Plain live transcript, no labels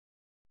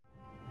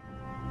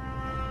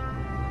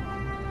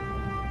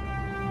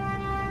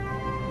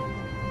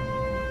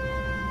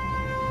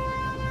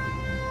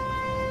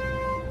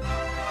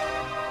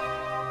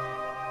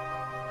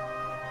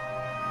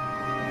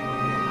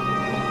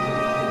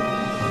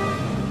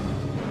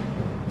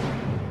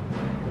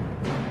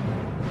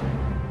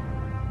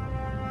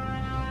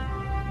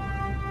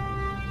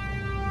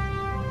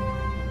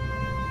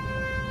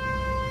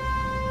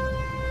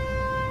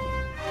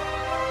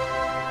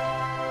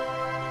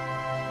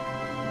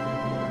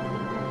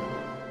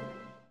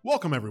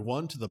Welcome,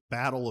 everyone, to the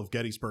Battle of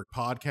Gettysburg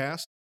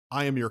podcast.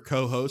 I am your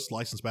co-host,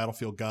 Licensed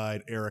Battlefield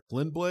Guide Eric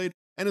Lindblade,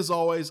 and as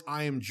always,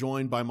 I am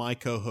joined by my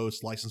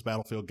co-host, Licensed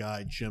Battlefield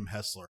Guide Jim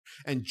Hessler.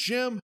 And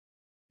Jim,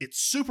 it's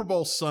Super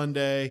Bowl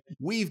Sunday.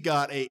 We've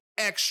got an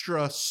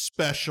extra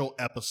special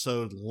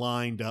episode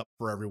lined up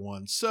for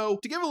everyone. So,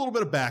 to give a little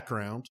bit of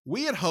background,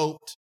 we had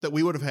hoped that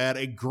we would have had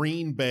a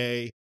Green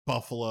Bay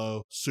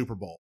Buffalo Super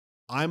Bowl.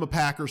 I'm a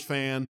Packers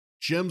fan.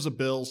 Jim's a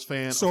Bills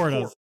fan. Sort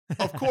of.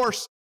 Of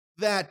course,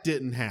 that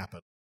didn't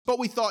happen. But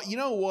we thought, you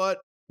know what?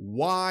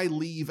 Why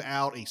leave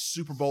out a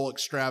Super Bowl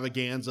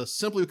extravaganza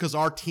simply because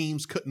our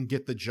teams couldn't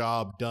get the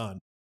job done?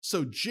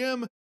 So,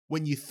 Jim,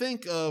 when you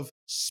think of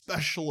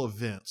special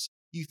events,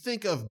 you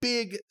think of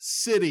big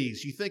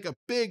cities, you think of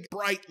big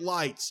bright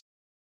lights,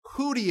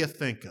 who do you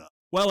think of?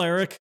 Well,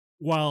 Eric,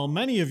 while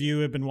many of you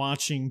have been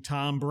watching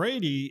Tom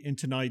Brady in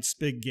tonight's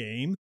big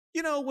game,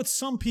 you know, what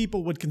some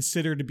people would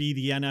consider to be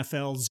the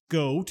NFL's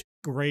GOAT,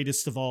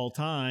 greatest of all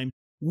time,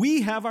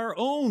 we have our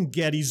own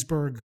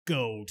Gettysburg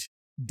GOAT,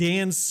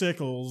 Dan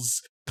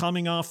Sickles,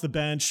 coming off the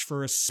bench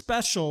for a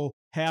special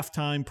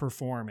halftime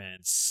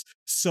performance.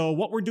 So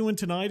what we're doing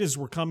tonight is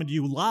we're coming to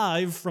you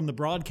live from the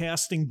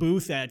broadcasting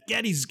booth at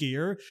Getty's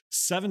Gear,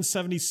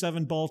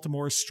 777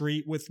 Baltimore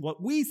Street, with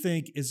what we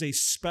think is a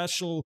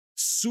special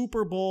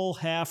Super Bowl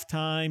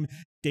halftime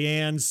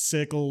Dan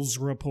Sickles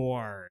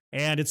report.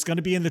 And it's going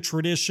to be in the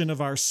tradition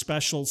of our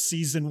special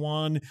Season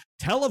 1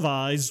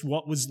 televised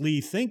What Was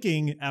Lee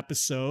Thinking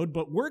episode,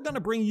 but we're going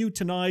to bring you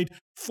tonight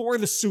for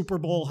the Super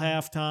Bowl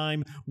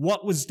halftime,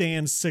 What Was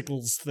Dan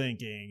Sickles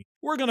Thinking?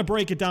 We're going to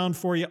break it down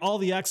for you, all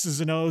the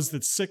X's and O's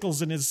that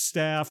Sickles and his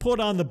staff put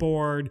on the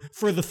board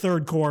for the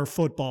Third Corps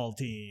football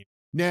team.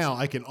 Now,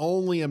 I can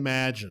only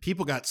imagine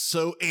people got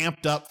so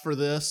amped up for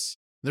this.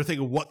 They're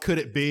thinking, what could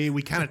it be?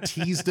 We kind of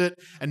teased it,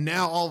 and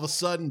now all of a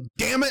sudden,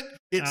 damn it,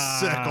 it's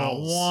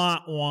Sickles. Wah,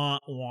 wah,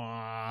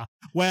 wah.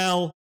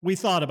 Well, we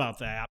thought about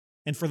that.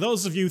 And for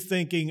those of you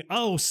thinking,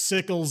 oh,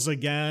 Sickles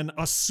again,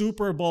 a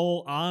Super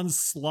Bowl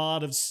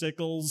onslaught of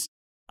Sickles,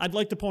 I'd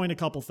like to point a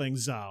couple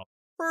things out.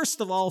 First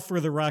of all,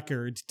 for the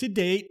record, to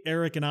date,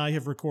 Eric and I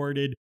have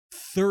recorded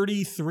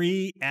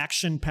 33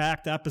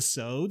 action-packed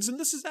episodes, and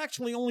this is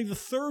actually only the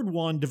third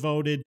one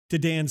devoted to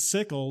Dan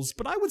Sickles,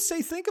 but I would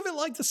say think of it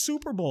like the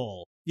Super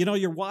Bowl. You know,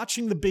 you're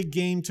watching the big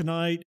game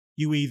tonight,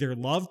 you either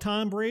love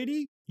Tom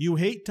Brady, you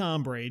hate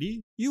Tom Brady,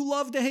 you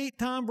love to hate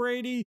Tom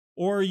Brady,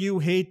 or you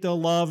hate to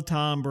love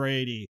Tom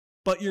Brady,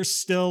 but you're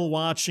still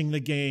watching the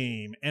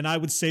game, and I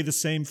would say the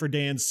same for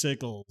Dan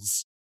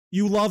Sickles.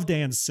 You love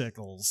Dan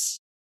Sickles.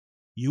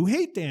 You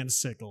hate Dan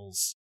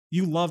Sickles.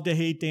 You love to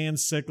hate Dan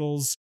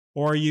Sickles,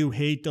 or you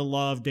hate to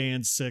love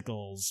Dan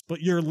Sickles, but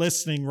you're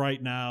listening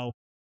right now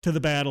to the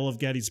Battle of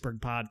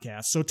Gettysburg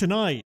podcast. So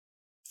tonight,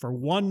 for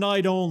one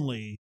night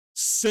only,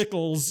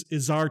 Sickles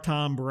is our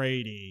Tom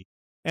Brady.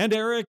 And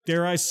Eric,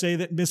 dare I say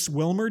that Miss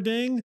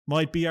Wilmerding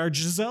might be our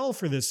Giselle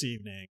for this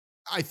evening.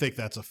 I think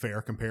that's a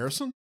fair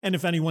comparison. And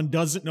if anyone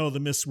doesn't know the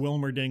Miss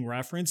Wilmerding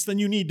reference, then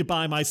you need to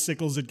buy my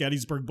Sickles at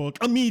Gettysburg book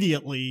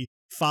immediately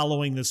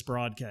following this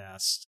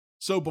broadcast.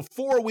 So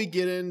before we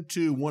get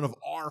into one of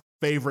our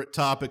favorite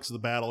topics of the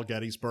Battle of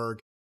Gettysburg,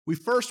 we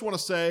first want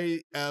to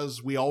say,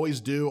 as we always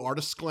do, our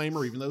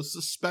disclaimer. Even though this is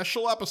a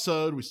special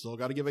episode, we still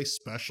got to give a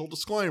special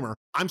disclaimer.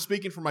 I'm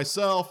speaking for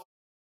myself.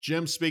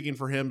 Jim's speaking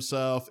for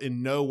himself.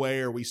 In no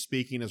way are we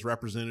speaking as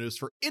representatives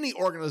for any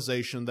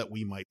organization that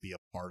we might be a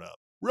part of.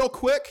 Real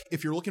quick,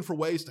 if you're looking for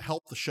ways to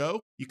help the show,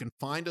 you can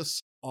find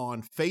us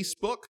on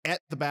Facebook at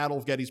the Battle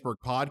of Gettysburg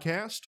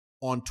Podcast,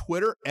 on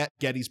Twitter at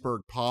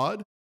Gettysburg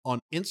Pod, on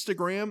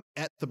Instagram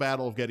at the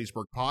Battle of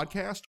Gettysburg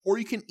Podcast, or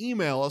you can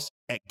email us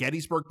at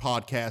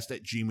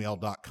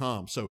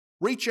gettysburgpodcast@gmail.com. So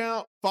reach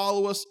out,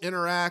 follow us,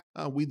 interact.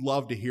 We'd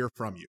love to hear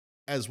from you.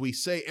 As we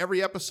say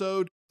every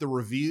episode, the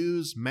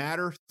reviews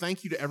matter.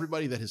 Thank you to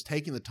everybody that has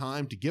taken the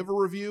time to give a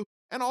review.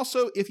 And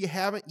also, if you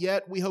haven't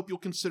yet, we hope you'll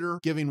consider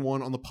giving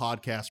one on the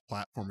podcast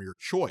platform of your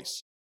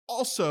choice.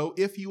 Also,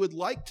 if you would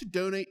like to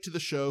donate to the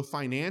show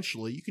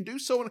financially, you can do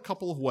so in a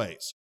couple of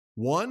ways.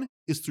 One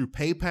is through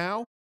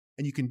PayPal,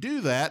 and you can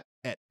do that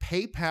at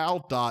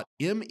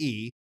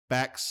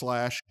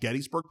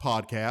paypal.me/Gettysburg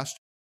Podcast,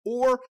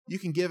 or you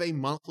can give a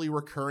monthly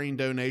recurring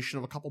donation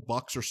of a couple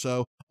bucks or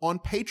so on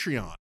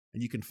Patreon.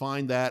 And you can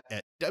find that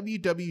at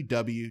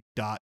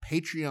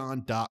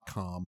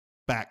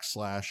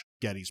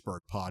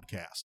www.patreon.com/Gettysburg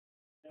Podcast.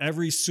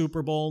 Every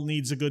Super Bowl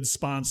needs a good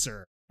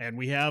sponsor. And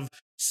we have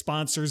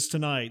sponsors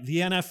tonight.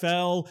 The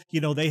NFL,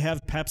 you know, they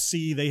have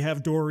Pepsi, they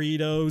have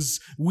Doritos.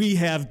 We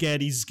have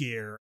Getty's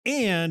Gear.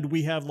 And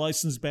we have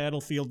licensed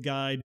Battlefield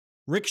Guide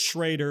Rick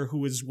Schrader,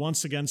 who is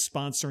once again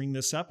sponsoring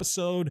this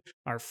episode.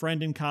 Our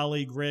friend and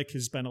colleague Rick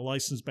has been a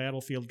licensed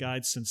Battlefield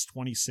Guide since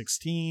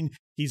 2016.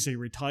 He's a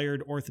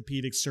retired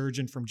orthopedic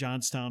surgeon from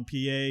Johnstown,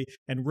 PA.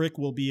 And Rick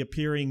will be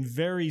appearing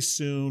very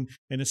soon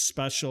in a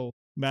special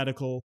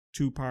medical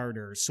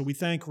two-parter. So we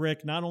thank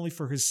Rick not only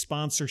for his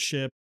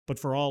sponsorship, but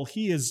for all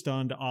he has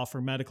done to offer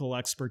medical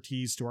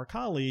expertise to our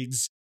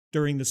colleagues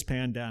during this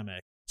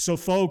pandemic. So,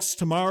 folks,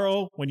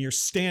 tomorrow when you're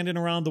standing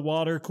around the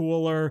water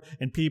cooler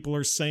and people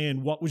are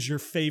saying, what was your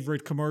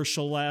favorite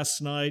commercial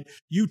last night?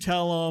 You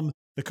tell them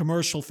the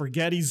commercial for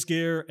Getty's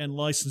Gear and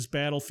Licensed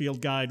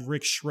Battlefield Guide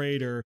Rick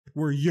Schrader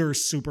were your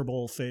Super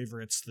Bowl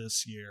favorites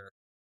this year.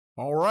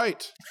 All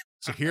right.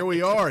 So here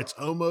we are. It's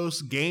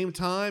almost game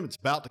time. It's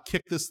about to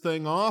kick this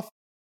thing off.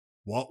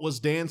 What was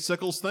Dan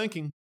Sickles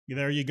thinking?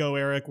 There you go,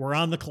 Eric. We're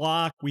on the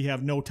clock. We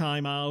have no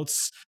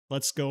timeouts.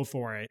 Let's go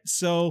for it.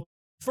 So,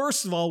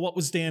 first of all, what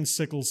was Dan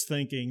Sickles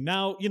thinking?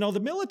 Now, the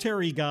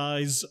military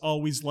guys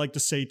always like to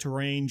say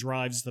terrain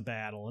drives the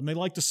battle, and they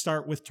like to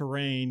start with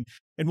terrain.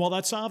 And while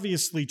that's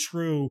obviously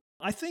true,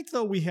 I think,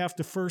 though, we have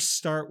to first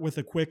start with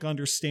a quick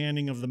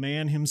understanding of the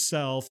man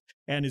himself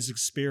and his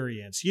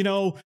experience.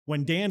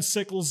 When Dan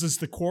Sickles is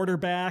the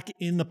quarterback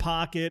in the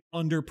pocket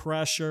under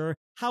pressure,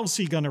 how's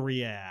he going to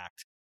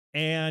react?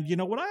 And,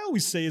 what I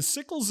always say is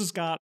Sickles has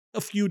got a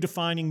few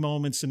defining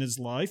moments in his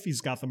life. He's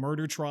got the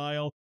murder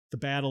trial, the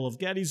Battle of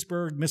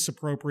Gettysburg,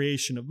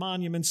 misappropriation of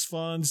monuments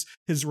funds,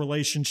 his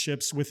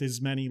relationships with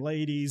his many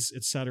ladies,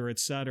 etc.,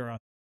 etc.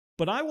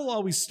 But I will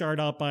always start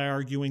out by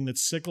arguing that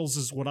Sickles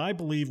is what I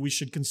believe we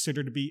should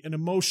consider to be an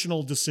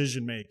emotional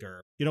decision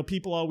maker.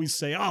 People always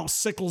say, oh,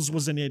 Sickles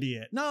was an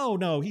idiot.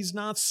 No, he's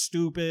not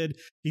stupid.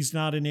 He's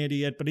not an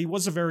idiot, but he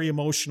was a very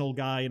emotional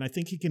guy, and I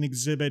think he can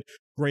exhibit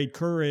great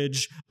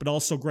courage, but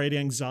also great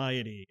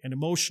anxiety. And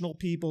emotional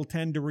people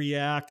tend to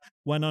react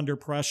when under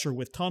pressure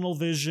with tunnel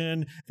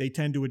vision. They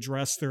tend to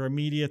address their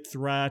immediate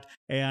threat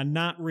and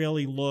not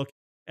really look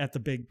at the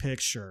big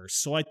picture.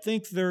 So I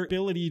think their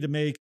ability to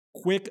make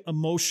quick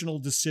emotional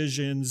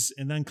decisions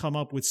and then come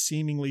up with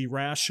seemingly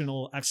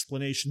rational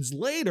explanations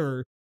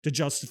later to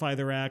justify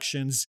their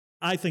actions,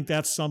 I think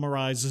that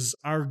summarizes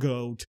our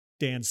GOAT,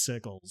 Dan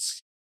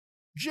Sickles.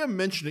 Jim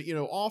mentioned it,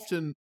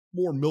 often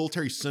more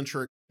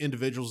military-centric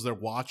individuals that are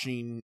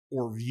watching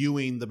or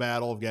viewing the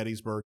Battle of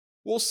Gettysburg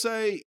will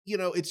say,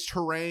 it's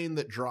terrain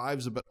that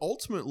drives it, but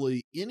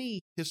ultimately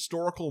any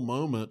historical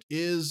moment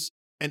is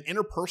an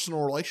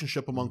interpersonal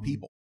relationship among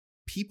people.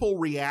 People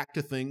react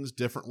to things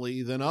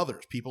differently than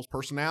others. People's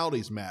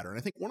personalities matter. And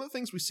I think one of the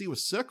things we see with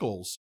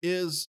Sickles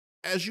is,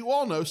 as you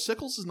all know,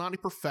 Sickles is not a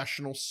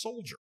professional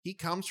soldier. He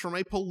comes from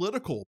a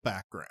political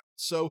background.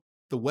 So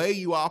the way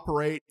you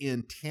operate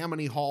in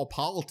Tammany Hall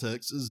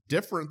politics is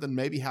different than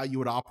maybe how you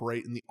would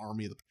operate in the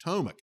Army of the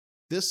Potomac.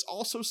 This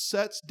also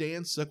sets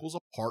Dan Sickles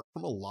apart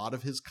from a lot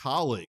of his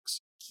colleagues.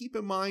 Keep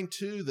in mind,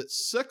 too, that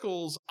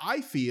Sickles,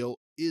 I feel,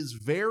 is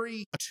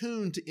very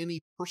attuned to any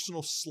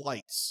personal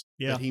slights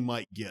that he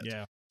might get.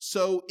 Yeah.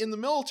 So in the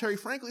military,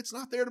 frankly, it's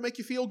not there to make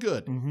you feel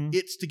good.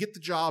 It's to get the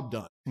job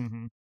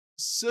done.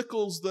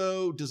 Sickles,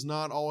 though, does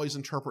not always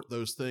interpret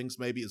those things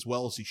maybe as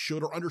well as he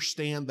should or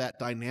understand that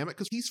dynamic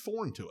because he's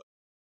foreign to it.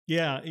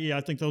 Yeah,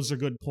 I think those are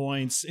good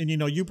points. And,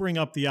 you bring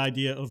up the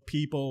idea of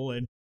people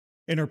and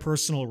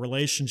interpersonal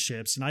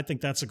relationships, and I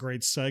think that's a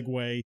great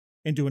segue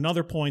into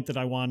another point that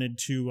I wanted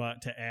to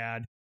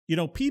add.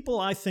 People,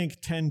 I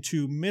think, tend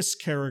to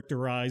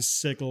mischaracterize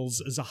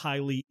Sickles as a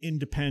highly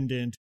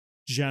independent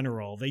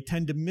general. They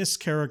tend to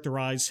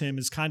mischaracterize him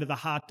as kind of the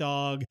hot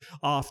dog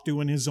off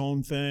doing his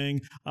own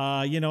thing.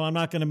 I'm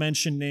not going to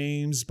mention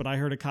names, but I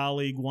heard a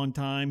colleague one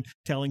time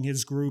telling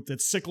his group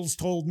that Sickles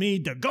told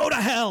me to go to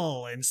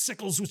hell, and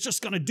Sickles was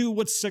just going to do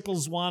what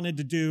Sickles wanted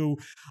to do.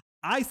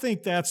 I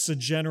think that's a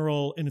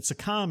general, and it's a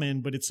common,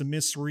 but it's a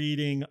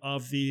misreading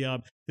of the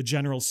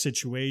general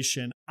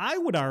situation. I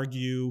would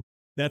argue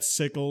that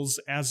Sickles,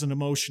 as an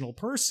emotional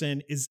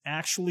person, is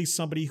actually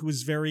somebody who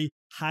is very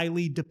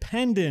highly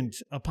dependent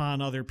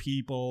upon other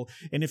people.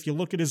 And if you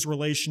look at his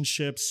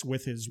relationships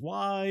with his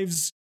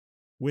wives,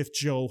 with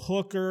Joe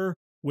Hooker,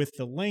 with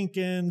the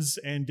Lincolns,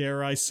 and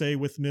dare I say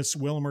with Miss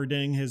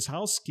Wilmerding, his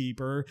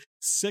housekeeper,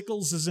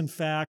 Sickles is in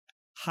fact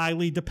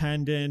highly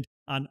dependent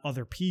on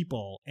other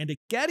people. And at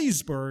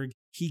Gettysburg,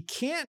 he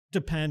can't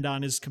depend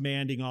on his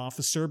commanding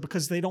officer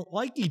because they don't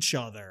like each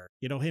other.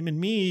 Him and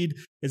Meade,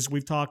 as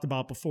we've talked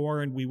about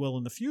before, and we will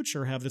in the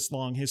future, have this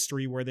long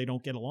history where they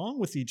don't get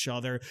along with each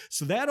other.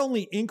 So that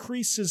only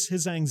increases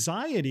his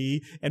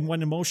anxiety. And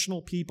when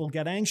emotional people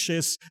get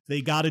anxious,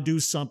 they got to do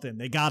something.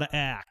 They got to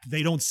act.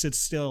 They don't sit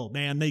still,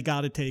 man. They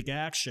got to take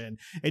action.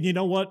 And you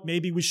know what?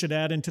 Maybe we should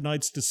add in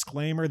tonight's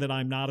disclaimer that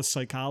I'm not a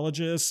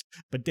psychologist,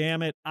 but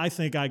damn it, I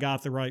think I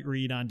got the right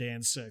read on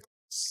Dan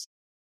Sickles.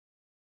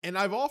 And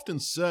I've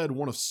often said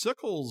one of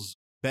Sickles'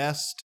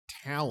 best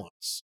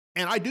talents,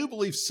 and I do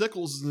believe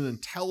Sickles is an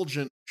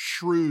intelligent,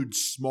 shrewd,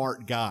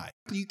 smart guy.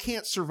 You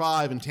can't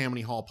survive in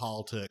Tammany Hall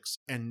politics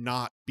and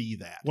not be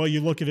that. Well, you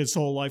look at his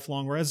whole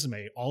lifelong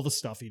resume, all the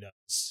stuff he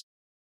does.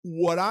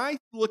 What I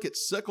look at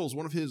Sickles,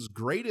 one of his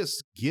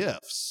greatest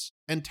gifts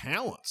and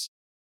talents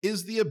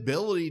is the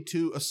ability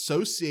to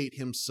associate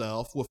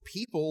himself with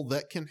people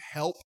that can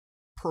help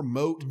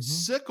promote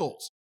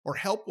Sickles or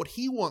help what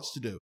he wants to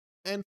do.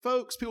 And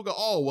folks, people go,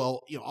 oh,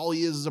 well, all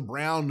he is a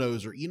brown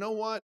noser. You know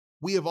what?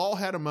 We have all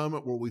had a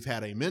moment where we've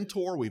had a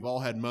mentor. We've all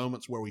had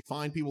moments where we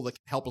find people that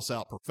can help us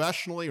out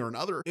professionally or in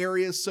other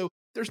areas. So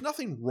there's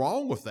nothing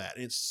wrong with that.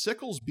 It's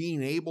Sickles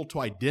being able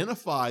to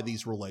identify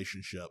these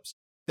relationships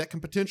that can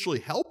potentially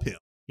help him.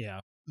 Yeah.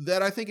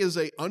 That I think is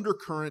a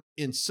undercurrent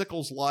in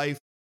Sickles' life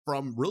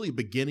from really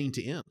beginning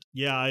to end.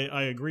 Yeah,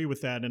 I agree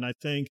with that. And I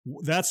think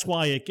that's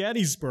why at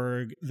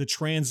Gettysburg, the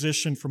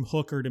transition from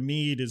Hooker to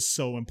Meade is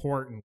so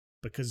important,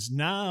 because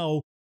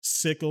now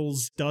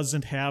Sickles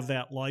doesn't have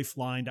that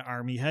lifeline to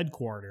Army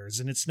headquarters.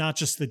 And it's not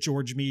just that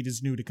George Meade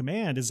is new to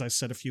command. As I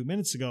said a few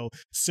minutes ago,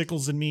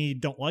 Sickles and Meade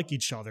don't like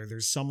each other.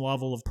 There's some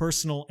level of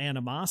personal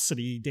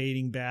animosity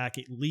dating back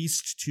at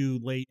least to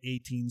late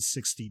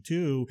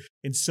 1862.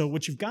 And so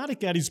what you've got at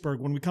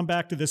Gettysburg, when we come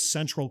back to this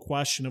central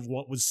question of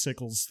what was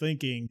Sickles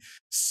thinking,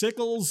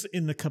 Sickles,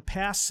 in the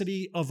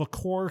capacity of a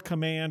corps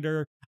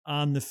commander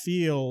on the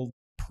field,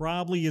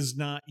 probably is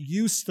not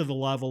used to the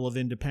level of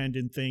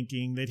independent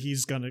thinking that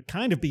he's going to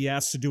kind of be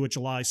asked to do at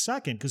July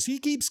 2nd, because he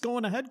keeps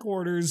going to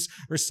headquarters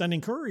or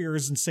sending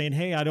couriers and saying,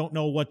 hey, I don't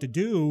know what to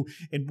do.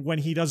 And when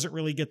he doesn't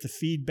really get the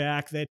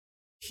feedback that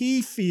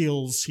he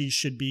feels he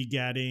should be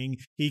getting,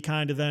 he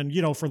kind of then,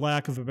 for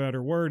lack of a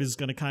better word, is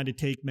going to kind of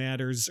take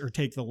matters or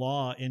take the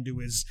law into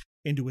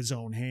his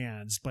own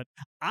hands. But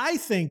I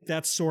think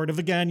that's sort of,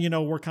 again,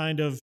 we're kind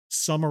of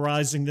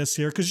summarizing this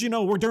here because,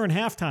 we're during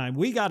halftime.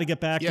 We got to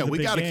get back to the big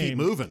game. Yeah, we got to keep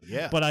moving.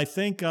 Yeah. But I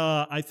think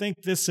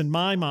this, in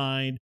my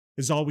mind,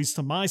 is always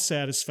to my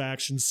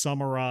satisfaction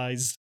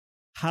summarized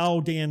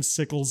how Dan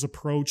Sickles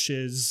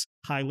approaches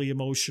highly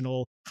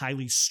emotional,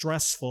 highly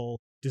stressful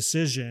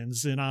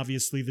decisions. And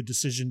obviously the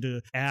decision to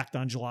act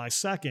on July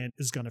 2nd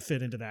is going to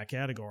fit into that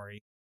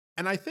category.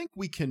 And I think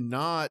we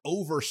cannot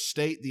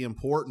overstate the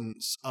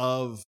importance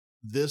of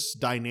this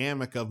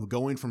dynamic of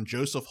going from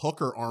Joseph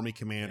Hooker, Army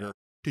commander,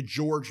 to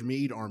George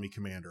Meade, Army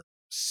commander.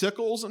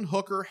 Sickles and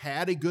Hooker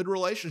had a good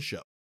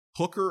relationship.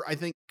 Hooker, I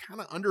think, kind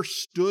of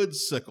understood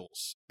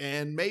Sickles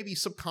and maybe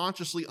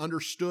subconsciously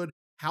understood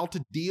how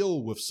to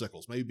deal with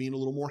Sickles, maybe being a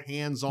little more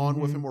hands-on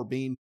with him or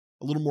being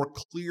a little more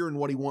clear in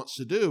what he wants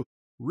to do.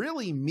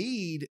 Really,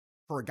 Meade,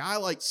 for a guy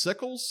like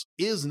Sickles,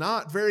 is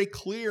not very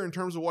clear in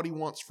terms of what he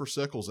wants for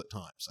Sickles at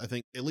times. I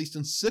think, at least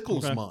in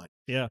Sickles' mind.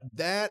 Yeah.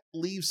 That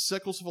leaves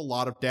Sickles with a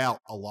lot of doubt,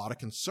 a lot of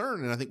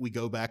concern. And I think we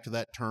go back to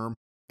that term,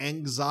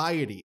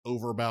 anxiety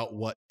over about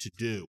what to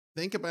do.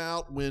 Think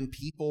about when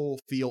people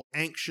feel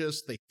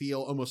anxious, they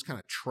feel almost kind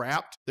of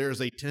trapped.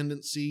 There's a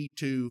tendency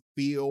to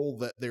feel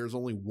that there's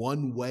only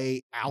one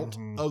way out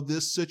of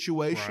this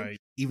situation,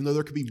 even though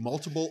there could be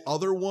multiple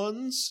other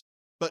ones.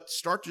 But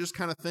start to just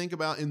kind of think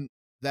about in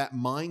that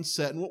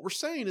mindset. And what we're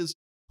saying is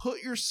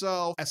put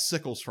yourself as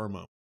Sickles for a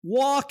moment.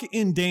 Walk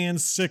in Dan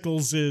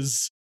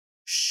Sickles'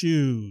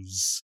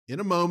 shoes.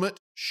 In a moment,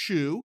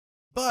 shoe.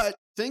 But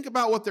think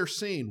about what they're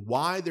seeing,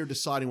 why they're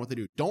deciding what they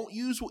do. Don't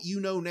use what you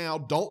know now.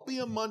 Don't be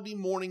a Monday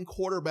morning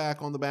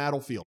quarterback on the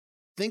battlefield.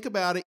 Think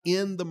about it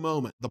in the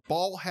moment. The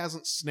ball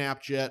hasn't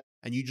snapped yet,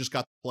 and you just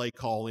got the play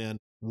call in.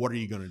 What are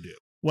you going to do?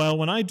 Well,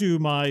 when I do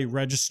my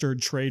registered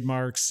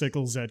trademark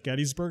Sickles at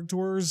Gettysburg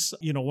tours,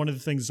 one of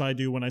the things I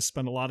do when I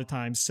spend a lot of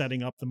time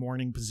setting up the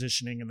morning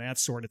positioning and that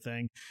sort of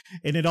thing,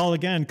 and it all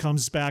again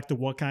comes back to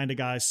what kind of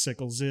guy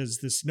Sickles is,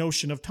 this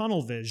notion of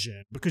tunnel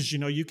vision, because,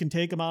 you can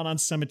take him out on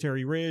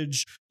Cemetery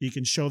Ridge, you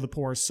can show the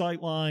poor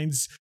sight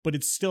lines, but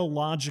it's still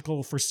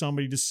logical for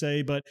somebody to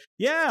say, but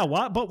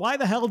why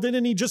the hell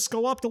didn't he just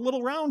go up to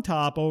Little Round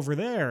Top over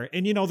there?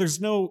 And, there's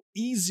no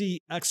easy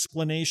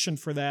explanation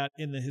for that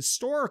in the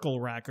historical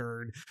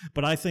record.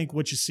 But I think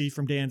what you see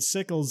from Dan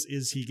Sickles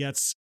is he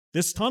gets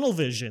this tunnel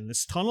vision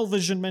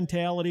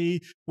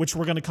mentality, which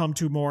we're going to come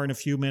to more in a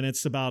few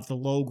minutes about the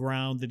low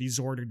ground that he's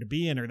ordered to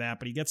be in or that.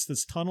 But he gets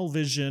this tunnel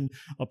vision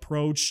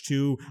approach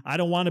to, I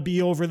don't want to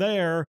be over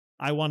there.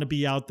 I want to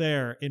be out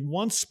there. And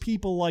once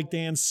people like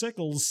Dan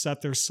Sickles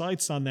set their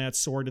sights on that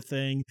sort of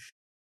thing,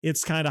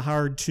 it's kind of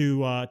hard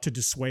to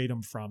dissuade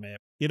him from it,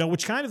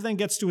 which kind of then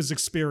gets to his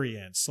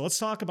experience. So let's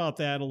talk about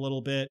that a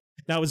little bit.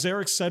 Now, as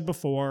Eric said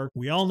before,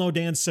 we all know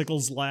Dan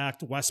Sickles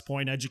lacked West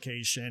Point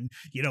education.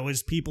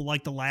 As people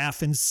like to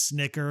laugh and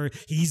snicker,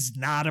 he's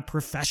not a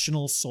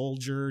professional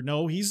soldier.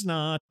 No, he's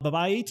not. But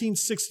by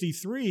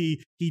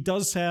 1863, he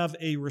does have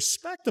a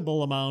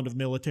respectable amount of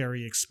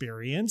military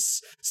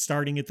experience,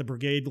 starting at the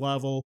brigade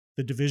level,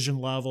 the division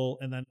level,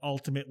 and then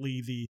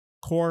ultimately the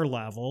corps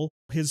level.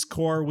 His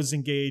corps was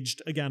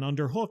engaged, again,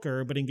 under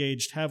Hooker, but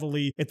engaged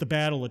heavily at the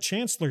Battle of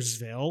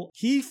Chancellorsville.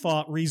 He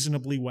fought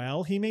reasonably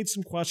well. He made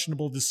some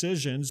questionable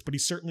decisions, but he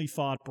certainly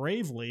fought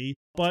bravely.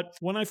 But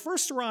when I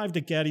first arrived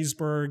at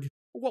Gettysburg,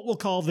 what we'll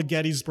call the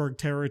Gettysburg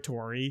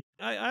Territory,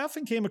 I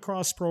often came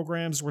across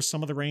programs where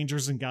some of the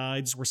rangers and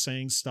guides were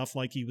saying stuff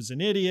like he was an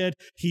idiot,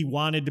 he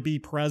wanted to be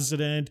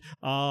president,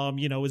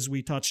 as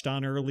we touched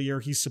on earlier,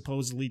 he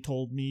supposedly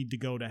told Meade to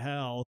go to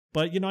hell.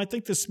 But, I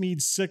think this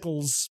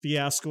Meade-Sickles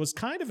fiasco is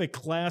kind of a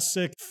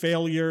classic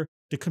failure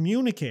to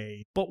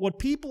communicate. But what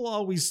people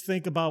always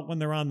think about when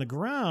they're on the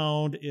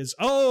ground is,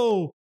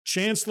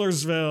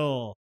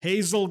 Chancellorsville,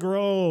 Hazel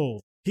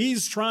Grove.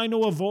 He's trying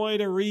to avoid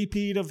a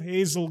repeat of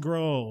Hazel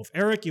Grove.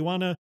 Eric, you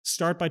want to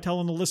start by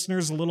telling the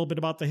listeners a little bit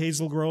about the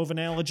Hazel Grove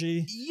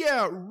analogy?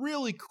 Yeah,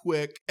 really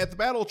quick. At the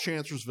Battle of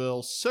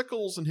Chancellorsville,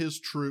 Sickles and his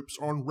troops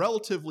are on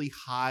relatively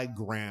high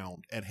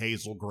ground at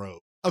Hazel Grove.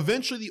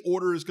 Eventually, the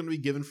order is going to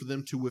be given for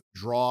them to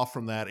withdraw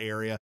from that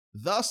area,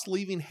 thus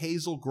leaving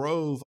Hazel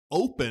Grove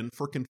open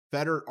for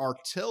Confederate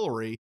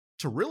artillery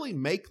to really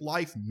make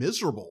life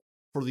miserable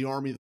for the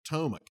Army of the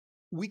Potomac.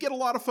 We get a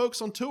lot of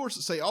folks on tours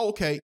that say, oh,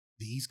 okay,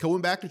 he's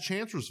going back to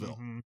Chancellorsville.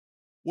 Mm-hmm.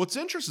 What's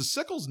interesting is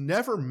Sickles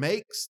never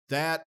makes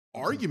that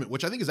argument,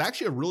 which I think is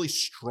actually a really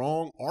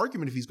strong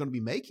argument if he's going to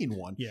be making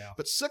one. Yeah.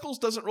 But Sickles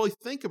doesn't really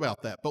think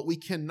about that. But we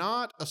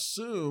cannot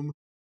assume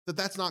that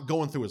that's not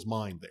going through his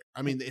mind there.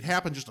 I mean, it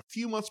happened just a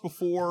few months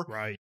before.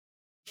 Right.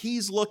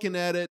 He's looking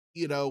at it,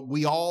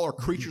 we all are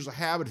creatures of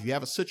habit. If you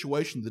have a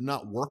situation that did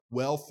not work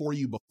well for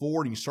you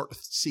before and you start to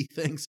see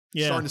things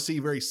starting to see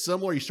very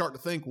similar, you start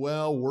to think,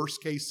 well, worst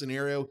case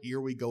scenario,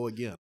 here we go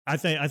again. I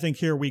think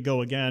here we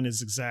go again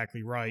is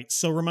exactly right.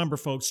 So remember,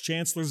 folks,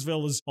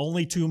 Chancellorsville is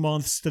only 2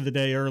 months to the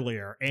day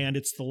earlier, and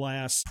it's the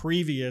last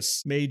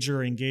previous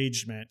major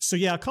engagement. So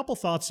yeah, a couple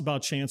thoughts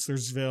about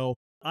Chancellorsville.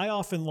 I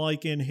often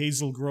liken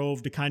Hazel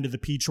Grove to kind of the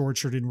peach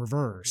orchard in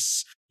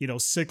reverse.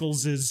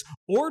 Sickles is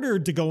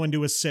ordered to go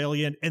into a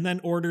salient and then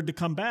ordered to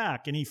come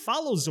back, and he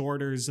follows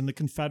orders, and the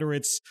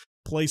Confederates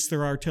place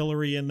their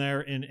artillery in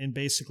there and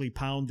basically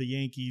pound the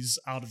Yankees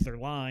out of their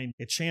line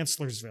at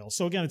Chancellorsville.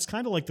 So again, it's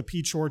kind of like the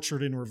peach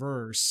orchard in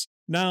reverse.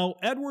 Now,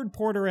 Edward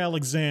Porter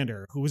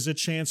Alexander, who was at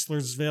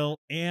Chancellorsville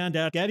and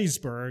at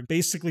Gettysburg,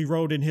 basically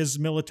wrote in his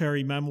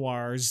military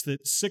memoirs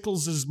that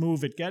Sickles'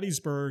 move at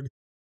Gettysburg,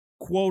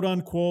 quote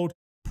unquote,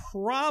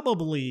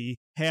 probably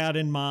had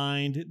in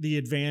mind the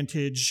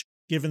advantage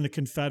given the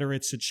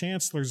Confederates at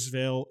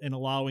Chancellorsville in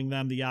allowing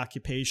them the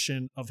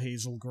occupation of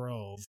Hazel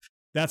Grove.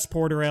 That's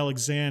Porter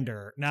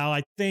Alexander. Now,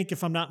 I think,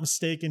 if I'm not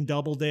mistaken,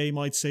 Doubleday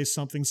might say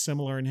something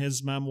similar in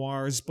his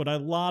memoirs, but a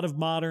lot of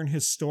modern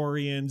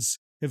historians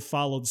have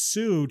followed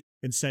suit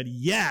and said,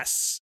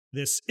 yes,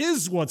 this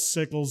is what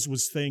Sickles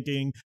was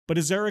thinking. But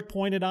as Eric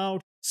pointed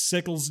out,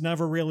 Sickles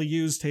never really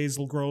used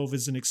Hazel Grove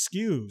as an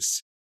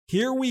excuse.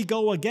 Here we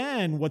go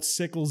again. What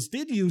Sickles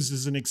did use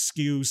as an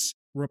excuse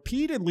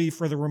repeatedly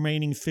for the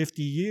remaining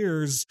 50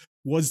 years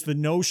was the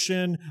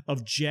notion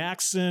of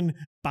Jackson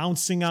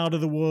bouncing out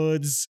of the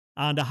woods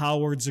onto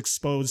Howard's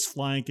exposed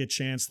flank at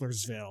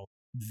Chancellorsville.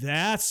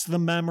 That's the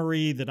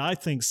memory that I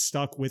think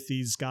stuck with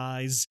these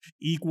guys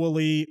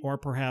equally or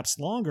perhaps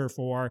longer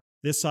for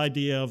this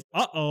idea of,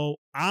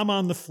 I'm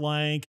on the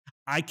flank.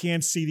 I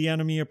can't see the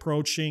enemy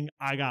approaching.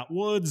 I got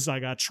woods, I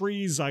got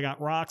trees, I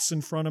got rocks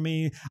in front of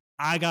me.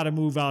 I got to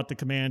move out to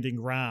commanding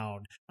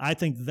ground. I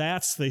think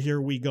that's the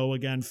here we go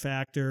again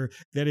factor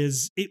that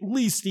is at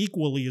least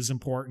equally as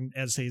important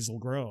as Hazel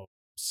Grove.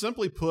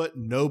 Simply put,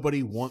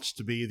 nobody wants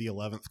to be the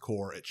 11th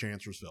Corps at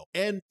Chancellorsville.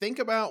 And think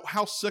about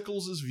how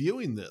Sickles is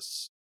viewing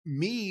this.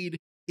 Meade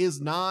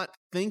is not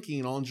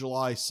thinking on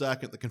July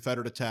 2nd the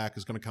Confederate attack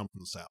is going to come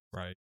from the south.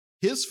 Right.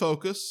 His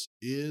focus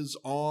is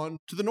on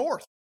to the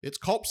north. It's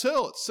Culp's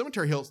Hill, it's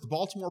Cemetery Hill, it's the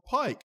Baltimore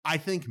Pike. I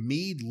think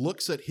Meade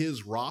looks at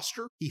his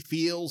roster. He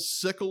feels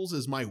Sickles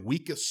is my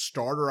weakest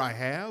starter I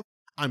have.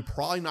 I'm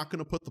probably not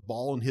going to put the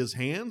ball in his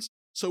hands,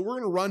 so we're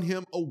going to run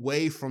him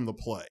away from the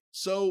play.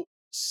 So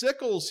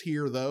Sickles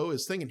here, though,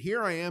 is thinking,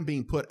 here I am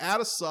being put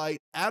out of sight,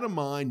 out of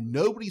mind.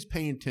 Nobody's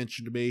paying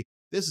attention to me.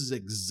 This is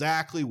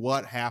exactly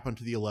what happened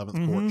to the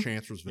 11th Corps at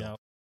Chancellorsville. Yep.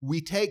 We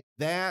take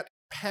that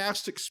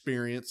past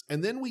experience,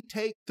 and then we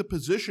take the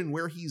position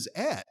where he's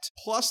at,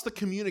 plus the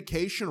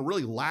communication or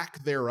really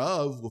lack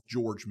thereof with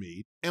George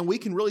Meade, and we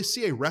can really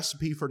see a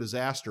recipe for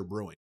disaster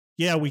brewing.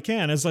 Yeah, we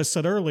can. As I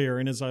said earlier,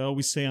 and as I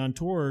always say on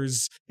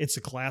tours, it's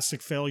a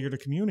classic failure to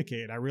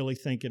communicate. I really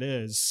think it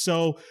is.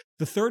 So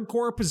the 3rd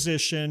Corps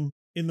position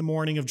in the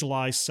morning of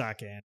July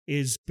 2nd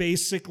is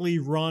basically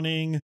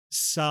running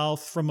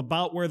south from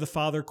about where the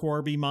Father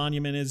Corby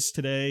Monument is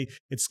today.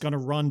 It's going to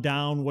run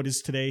down what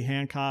is today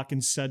Hancock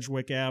and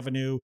Sedgwick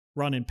Avenue,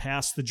 running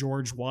past the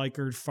George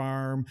Weichert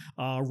farm,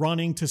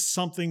 running to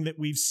something that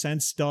we've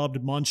since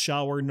dubbed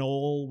Munchauer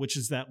Knoll, which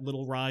is that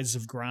little rise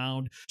of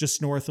ground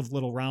just north of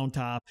Little Round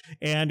Top.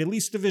 And at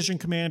least Division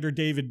Commander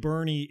David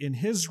Birney, in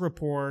his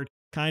report,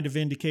 kind of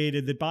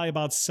indicated that by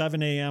about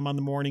 7 a.m. on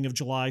the morning of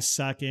July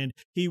 2nd,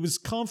 he was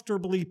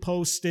comfortably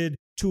posted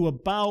to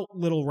about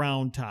Little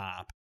Round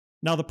Top.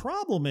 Now, the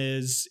problem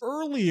is,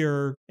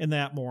 earlier in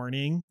that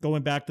morning,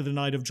 going back to the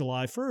night of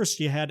July 1st,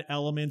 you had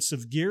elements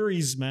of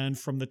Geary's men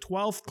from the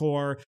 12th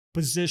Corps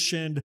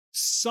positioned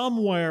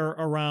somewhere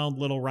around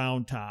Little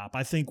Round Top.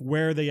 I think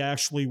where they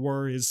actually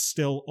were is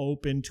still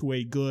open to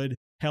a good,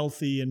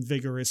 healthy, and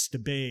vigorous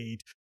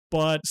debate.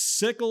 But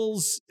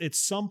Sickles, at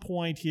some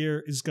point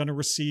here, is going to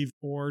receive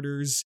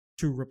orders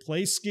to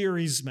replace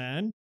Geary's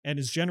men. And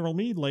as General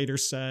Meade later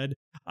said,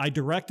 I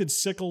directed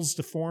Sickles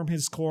to form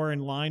his corps in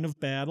line of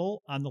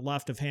battle on the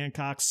left of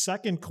Hancock's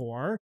 2nd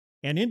Corps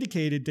and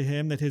indicated to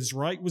him that his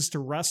right was to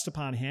rest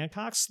upon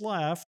Hancock's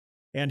left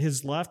and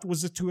his left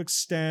was to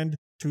extend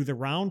to the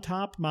Round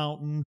Top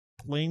Mountain,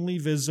 plainly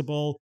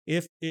visible,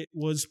 if it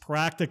was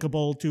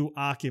practicable to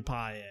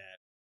occupy it.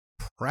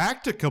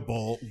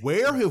 Practicable?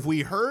 Where have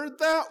we heard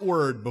that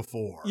word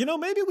before?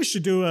 Maybe we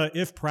should do a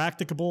if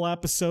practicable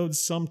episode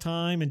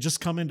sometime and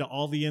just come into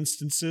all the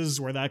instances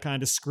where that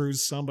kind of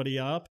screws somebody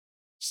up.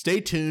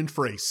 Stay tuned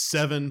for a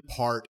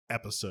 7-part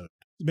episode.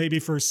 Maybe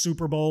for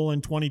Super Bowl in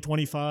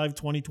 2025,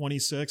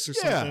 2026 or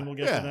something. We'll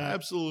get to that.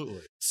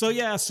 Absolutely. So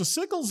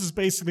Sickles has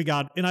basically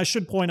got, and I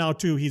should point out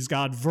too, he's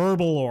got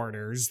verbal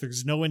orders.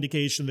 There's no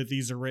indication that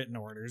these are written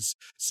orders.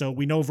 So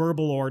we know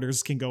verbal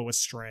orders can go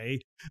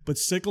astray. But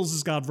Sickles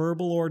has got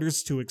verbal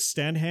orders to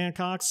extend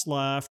Hancock's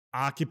left,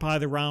 occupy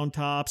the round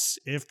tops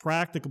if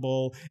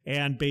practicable,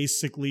 and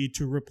basically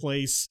to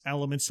replace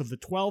elements of the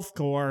 12th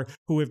Corps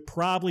who have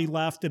probably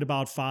left at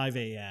about 5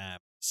 a.m.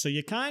 So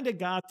you kind of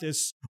got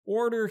this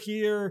order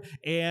here,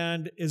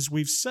 and as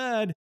we've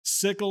said,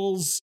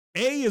 Sickles,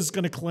 A, is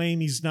going to claim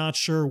he's not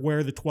sure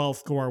where the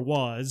 12th Corps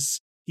was.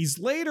 He's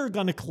later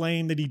going to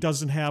claim that he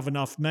doesn't have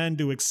enough men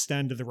to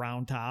extend to the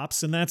round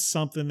tops, and that's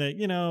something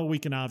that, we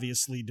can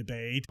obviously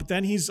debate. But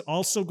then he's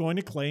also going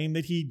to claim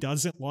that he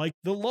doesn't like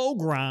the low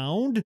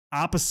ground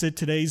opposite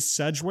today's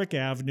Sedgwick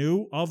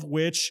Avenue, of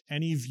which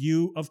any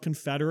view of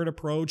Confederate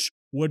approach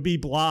would be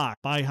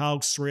blocked by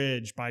Houck's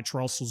Ridge, by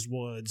Trussell's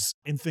Woods,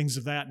 and things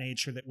of that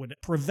nature that would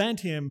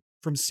prevent him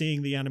from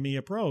seeing the enemy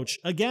approach.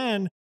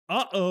 Again,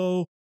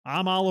 I'm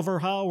Oliver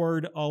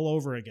Howard all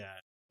over again.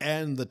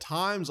 And the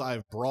times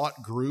I've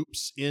brought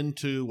groups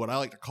into what I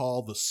like to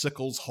call the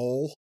Sickles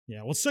hole.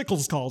 Yeah, well,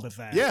 Sickles called it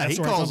that. Yeah, That's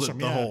he where calls comes it from.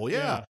 the hole.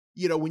 Yeah.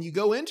 When you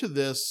go into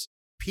this,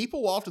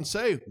 people often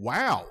say,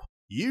 wow,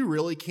 you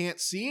really can't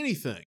see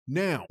anything.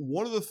 Now,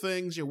 one of the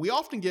things, we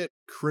often get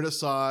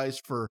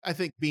criticized for, I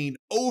think, being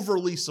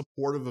overly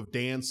supportive of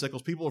Dan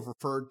Sickles. People have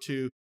referred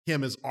to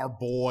him as our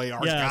boy,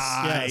 our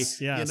guy. Yes.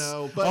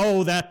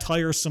 But, that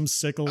tiresome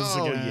Sickles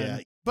again. Yeah.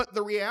 But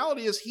the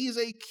reality is he's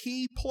a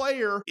key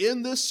player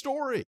in this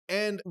story.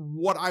 And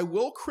what I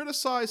will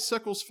criticize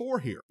Sickles for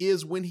here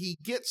is when he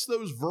gets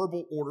those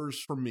verbal orders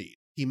from me.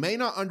 He may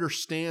not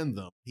understand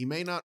them. He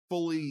may not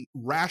fully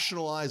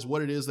rationalize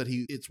what it is that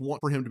it's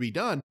want for him to be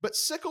done. But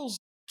Sickles,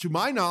 to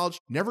my knowledge,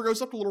 never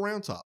goes up to Little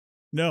Round Top.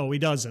 No, he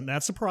doesn't.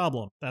 That's a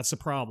problem.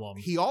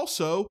 He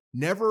also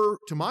never,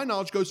 to my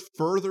knowledge, goes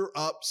further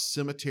up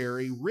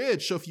Cemetery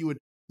Ridge. So if you would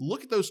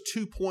look at those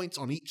 2 points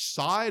on each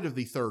side of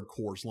the 3rd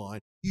Corps line,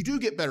 you do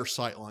get better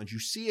sight lines. You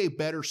see a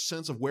better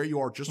sense of where you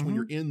are just when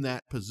you're in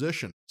that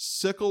position.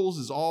 Sickles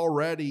is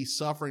already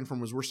suffering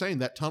from, as we're saying,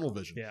 that tunnel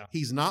vision. Yeah.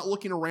 He's not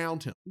looking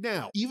around him.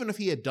 Now, even if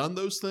he had done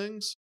those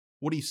things,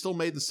 would he still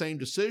made the same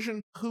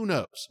decision? Who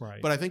knows?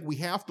 Right. But I think we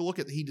have to look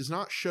at, he does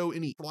not show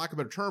any, for lack of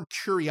a better term,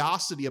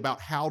 curiosity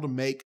about how to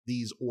make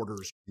these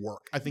orders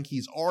work. I think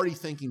he's already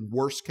thinking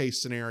worst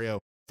case scenario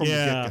from the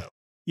get-go.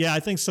 Yeah,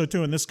 I think so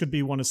too. And this could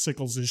be one of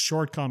Sickles'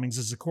 shortcomings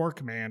as a Corps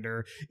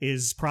commander,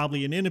 is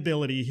probably an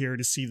inability here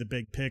to see the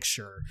big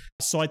picture.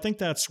 So I think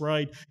that's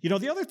right.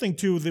 The other thing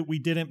too that we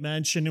didn't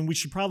mention, and we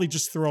should probably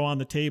just throw on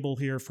the table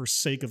here for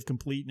sake of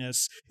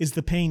completeness, is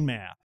the pain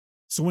map.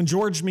 So when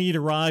George Meade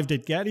arrived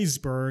at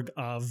Gettysburg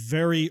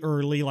very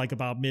early, like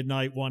about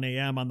midnight, 1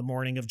 a.m. on the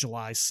morning of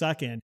July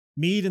 2nd,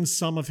 Meade and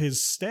some of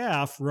his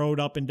staff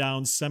rode up and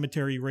down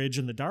Cemetery Ridge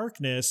in the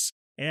darkness,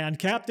 and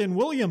Captain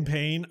William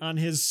Payne on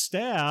his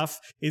staff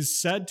is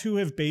said to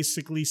have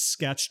basically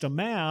sketched a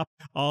map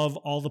of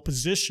all the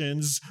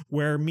positions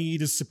where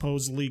Meade is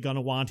supposedly going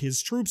to want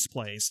his troops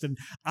placed. And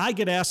I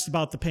get asked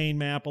about the Payne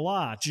map a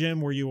lot. Jim,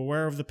 were you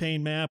aware of the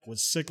Payne map?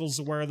 Was Sickles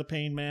aware of the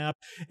Payne map?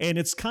 And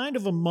it's kind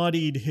of a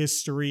muddied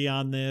history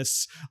on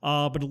this.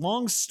 But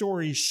long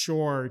story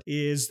short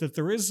is that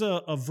there is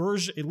a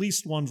version, at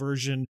least one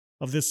version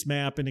of this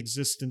map in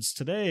existence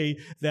today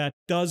that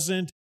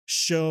doesn't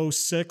show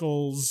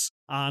Sickles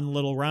on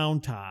Little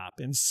Round Top.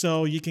 And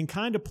so you can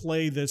kind of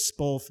play this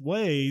both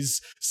ways.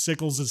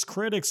 Sickles'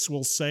 critics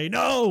will say,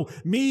 no,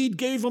 Meade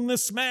gave him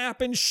this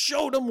map and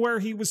showed him where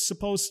he was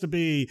supposed to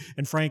be.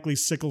 And frankly,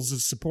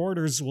 Sickles'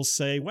 supporters will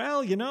say,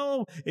 well,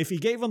 if he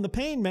gave him the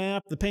Payne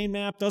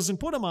map doesn't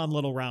put him on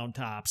Little Round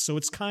Top. So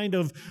it's kind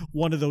of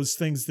one of those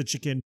things that you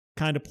can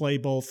kind of play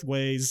both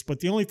ways. But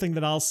the only thing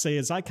that I'll say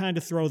is I kind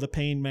of throw the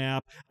Payne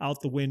map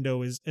out the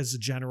window as a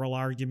general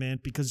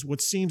argument, because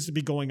what seems to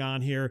be going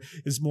on here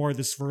is more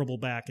this verbal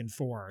back and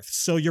forth.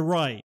 So you're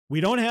right.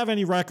 We don't have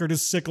any record of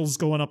Sickles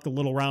going up to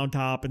Little Round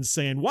Top and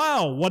saying,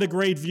 wow, what a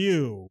great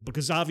view.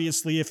 Because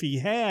obviously if he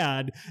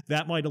had,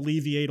 that might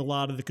alleviate a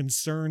lot of the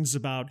concerns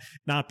about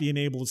not being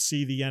able to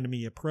see the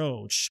enemy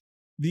approach.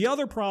 The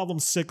other problem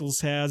Sickles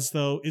has,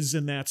 though, is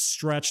in that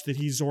stretch that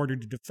he's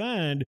ordered to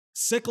defend.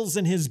 Sickles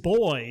and his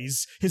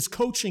boys, his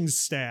coaching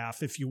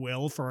staff, if you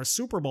will, for a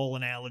Super Bowl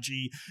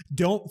analogy,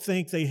 don't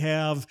think they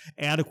have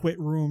adequate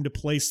room to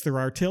place their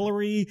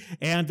artillery,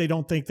 and they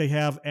don't think they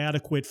have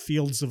adequate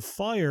fields of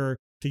fire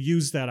to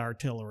use that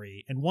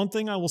artillery. And one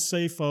thing I will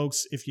say,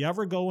 folks, if you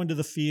ever go into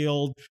the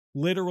field,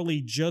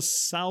 literally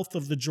just south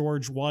of the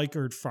George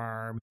Weichert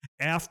farm,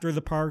 after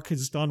the park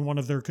has done one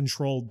of their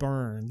controlled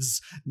burns,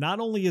 not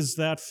only is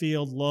that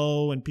field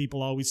low, and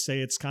people always say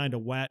it's kind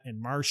of wet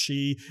and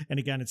marshy, and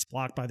again, it's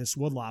blocked by this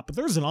woodlot, but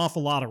there's an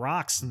awful lot of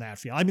rocks in that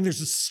field. I mean,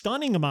 there's a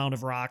stunning amount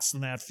of rocks in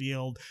that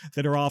field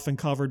that are often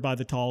covered by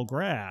the tall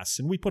grass.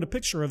 And we put a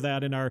picture of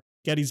that in our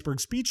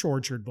Gettysburg Speech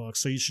Orchard book,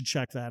 so you should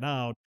check that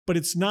out. But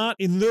it's not,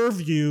 in their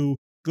view,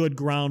 good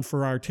ground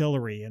for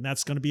artillery. And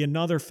that's going to be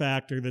another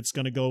factor that's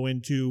going to go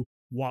into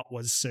what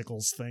was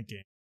Sickles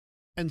thinking.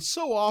 And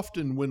so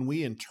often when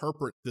we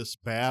interpret this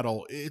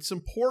battle, it's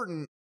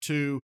important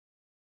to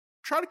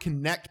try to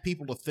connect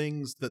people to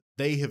things that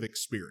they have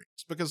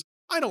experienced, because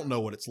I don't know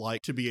what it's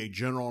like to be a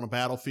general on a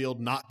battlefield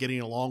not getting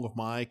along with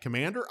my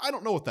commander. I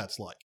don't know what that's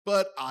like,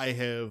 but I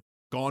have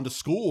gone to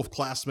school with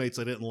classmates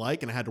I didn't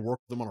like and I had to work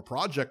with them on a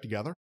project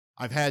together.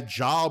 I've had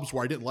jobs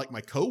where I didn't like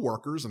my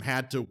coworkers and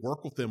had to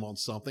work with them on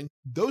something.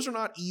 Those are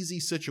not easy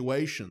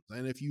situations.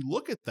 And if you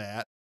look at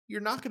that,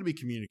 you're not going to be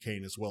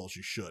communicating as well as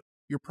you should.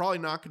 You're probably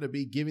not going to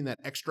be giving that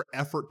extra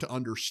effort to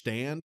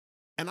understand.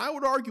 And I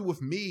would argue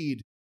with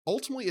Meade,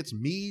 ultimately it's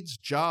Meade's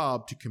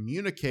job to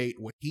communicate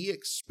what he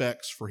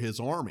expects for his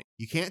army.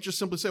 You can't just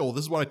simply say, well,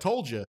 this is what I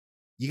told you.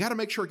 You got to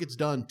make sure it gets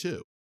done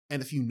too.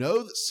 And if you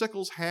know that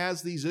Sickles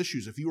has these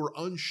issues, if you are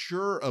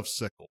unsure of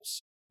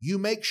Sickles, you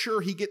make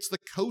sure he gets the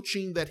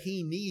coaching that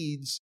he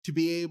needs to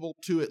be able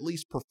to at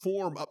least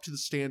perform up to the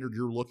standard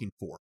you're looking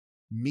for.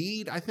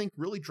 Meade, I think,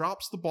 really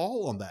drops the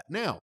ball on that.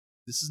 Now,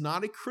 this is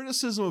not a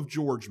criticism of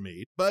George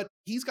Meade, but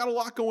he's got a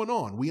lot going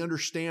on. We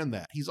understand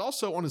that. He's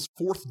also on his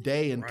 4th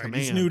day in command.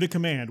 He's new to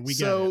command. We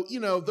get it.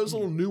 So, those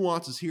little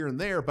nuances here and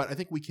there, but I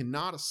think we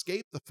cannot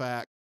escape the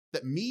fact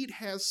that Meade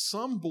has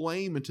some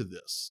blame into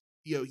this.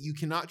 You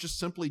cannot just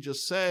simply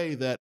just say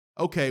that,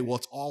 okay, well,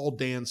 it's all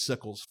Dan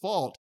Sickles'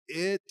 fault.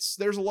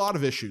 There's a lot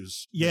of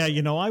issues. Yeah,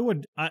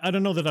 I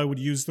don't know that I would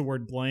use the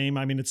word blame.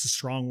 I mean, it's a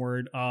strong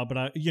word, but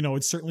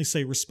I'd certainly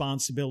say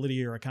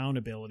responsibility or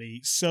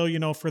accountability.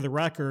 So, for the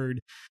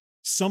record,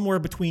 somewhere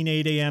between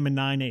 8 a.m. and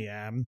 9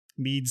 a.m.,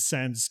 Meade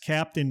sends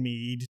Captain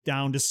Meade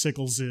down to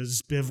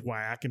Sickles'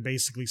 bivouac and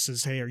basically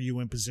says, hey, are you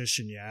in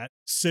position yet?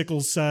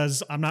 Sickles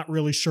says, I'm not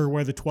really sure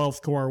where the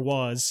 12th Corps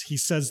was. He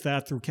says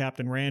that through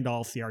Captain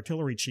Randolph, the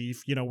artillery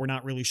chief. We're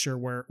not really sure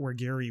where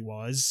Geary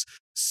was.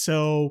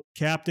 So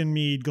Captain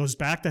Meade goes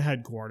back to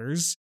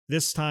headquarters.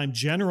 This time,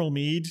 General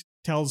Meade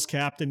tells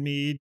Captain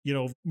Meade,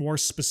 more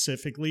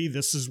specifically,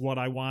 this is what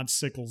I want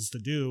Sickles to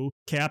do.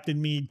 Captain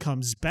Meade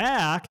comes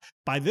back.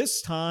 By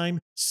this time,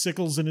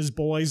 Sickles and his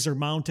boys are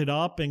mounted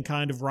up and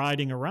kind of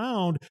riding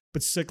around,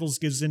 but Sickles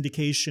gives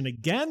indication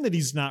again that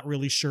he's not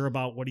really sure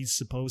about what he's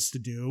supposed to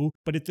do.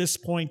 But at this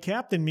point,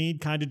 Captain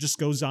Meade kind of just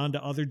goes on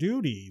to other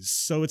duties.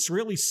 So it's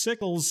really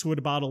Sickles who at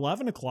about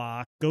 11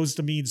 o'clock goes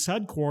to Meade's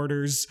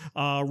headquarters,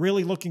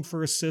 really looking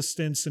for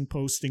assistance and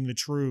posting the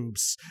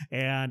troops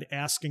and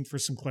asking for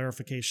some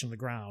clarification on the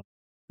ground.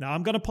 Now,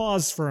 I'm going to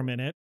pause for a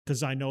minute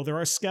because I know there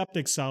are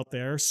skeptics out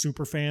there.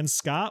 Superfan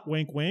Scott,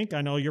 wink, wink.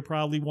 I know you're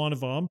probably one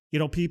of them.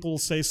 People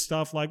say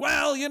stuff like,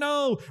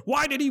 well,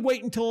 why did he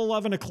wait until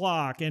 11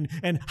 o'clock? And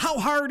how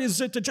hard is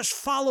it to just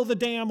follow the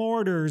damn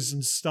orders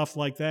and stuff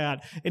like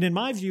that? And in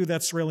my view,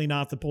 that's really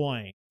not the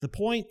point. The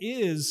point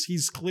is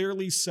he's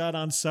clearly said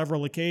on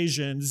several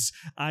occasions,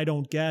 I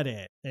don't get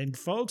it. And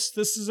folks,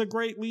 this is a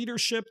great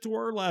leadership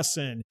tour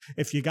lesson.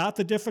 If you got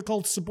the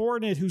difficult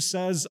subordinate who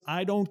says,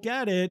 I don't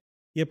get it,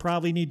 you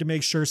probably need to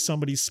make sure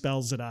somebody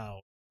spells it out.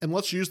 And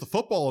let's use the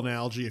football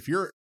analogy. If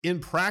you're in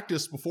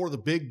practice before the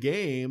big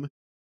game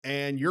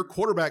and your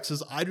quarterback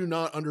says, I do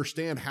not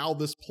understand how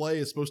this play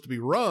is supposed to be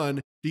run,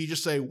 do you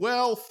just say,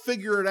 well,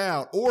 figure it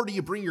out? Or do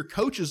you bring your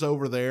coaches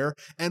over there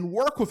and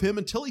work with him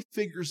until he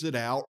figures it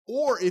out?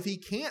 Or if he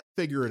can't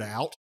figure it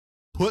out,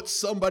 put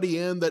somebody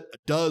in that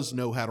does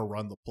know how to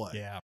run the play.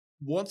 Yeah.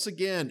 Once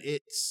again,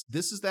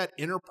 this is that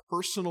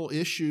interpersonal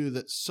issue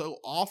that so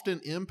often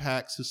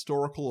impacts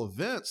historical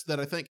events that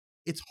I think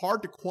it's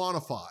hard to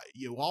quantify.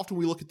 Often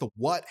we look at the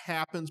what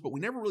happens, but we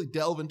never really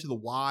delve into the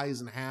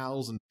whys and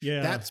hows. And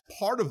that's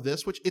part of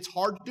this, which it's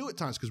hard to do at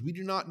times because we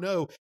do not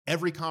know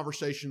every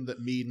conversation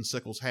that Meade and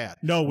Sickles had.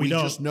 No, we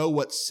don't. We just know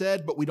what's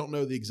said, but we don't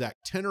know the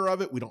exact tenor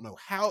of it. We don't know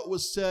how it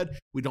was said.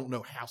 We don't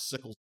know how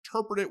Sickles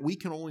interpreted it. We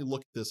can only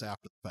look at this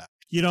after the fact.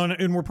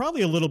 And we're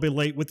probably a little bit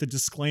late with the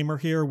disclaimer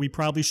here. We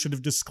probably should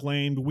have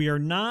disclaimed we are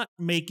not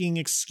making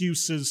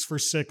excuses for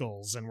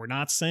Sickles, and we're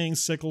not saying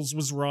Sickles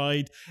was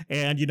right.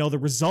 And, the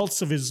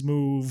results of his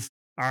move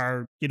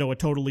are, a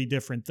totally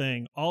different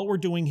thing. All we're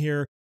doing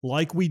here,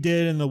 like we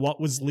did in the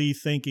What Was Lee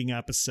Thinking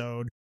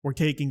episode, we're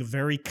taking a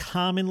very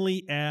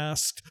commonly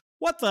asked,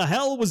 what the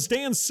hell was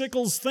Dan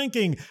Sickles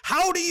thinking?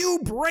 How do you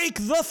break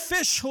the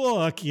fish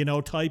hook?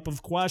 Type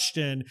of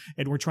question.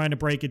 And we're trying to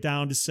break it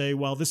down to say,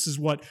 well, this is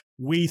what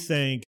we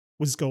think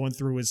was going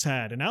through his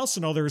head. And I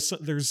also know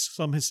there's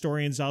some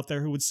historians out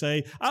there who would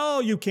say, oh,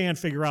 you can't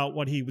figure out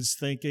what he was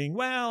thinking.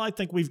 Well, I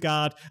think we've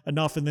got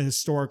enough in the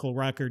historical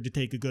record to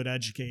take a good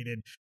educated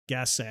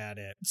guess at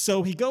it.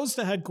 So he goes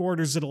to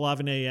headquarters at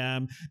 11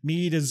 a.m.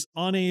 Meade is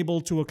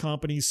unable to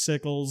accompany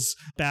Sickles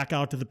back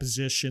out to the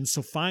position.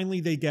 So finally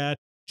they get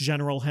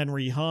General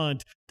Henry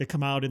Hunt to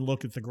come out and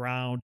look at the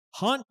ground.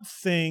 Hunt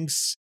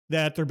thinks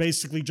that they're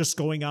basically just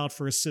going out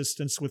for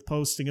assistance with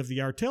posting of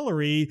the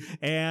artillery,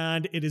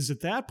 and it is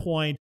at that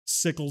point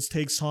Sickles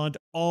takes Hunt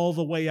all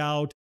the way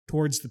out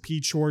towards the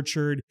Peach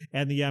Orchard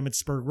and the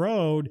Emmitsburg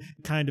Road,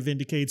 kind of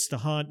indicates to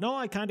Hunt, no,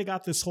 I kind of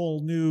got this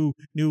whole new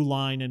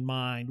line in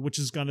mind, which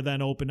is going to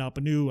then open up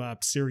a new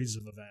series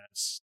of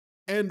events.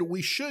 And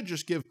we should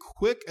just give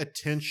quick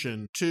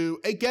attention to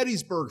a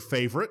Gettysburg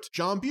favorite,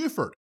 John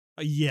Buford.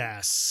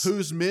 Yes.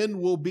 Whose men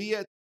will be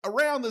at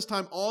around this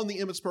time on the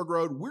Emmitsburg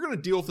Road. We're going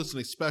to deal with this in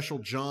a special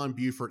John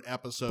Buford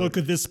episode. But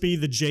could this be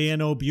the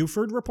JNO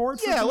Buford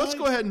report? Yeah, let's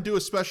go ahead and do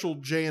a special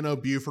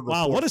JNO Buford report.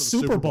 Wow, what a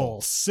Super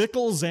Bowl.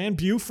 Sickles and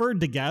Buford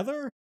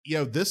together?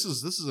 This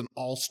is an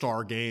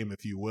all-star game,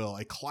 if you will,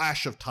 a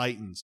clash of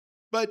titans.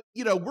 But,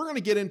 we're going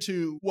to get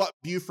into what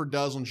Buford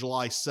does on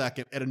July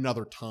 2nd at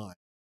another time.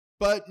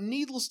 But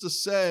needless to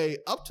say,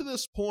 up to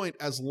this point,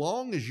 as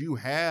long as you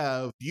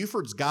have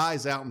Buford's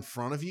guys out in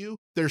front of you,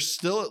 there's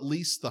still at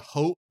least the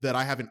hope that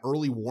I have an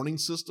early warning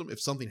system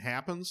if something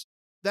happens.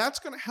 That's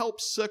going to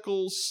help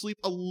Sickles sleep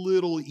a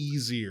little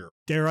easier.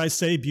 Dare I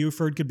say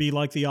Buford could be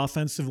like the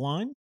offensive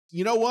line?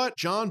 You know what?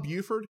 John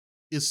Buford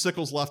is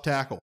Sickles' left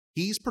tackle.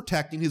 He's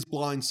protecting his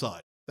blind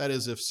side. That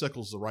is, if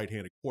Sickles is the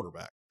right-handed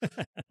quarterback.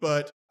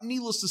 But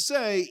needless to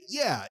say,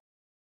 yeah,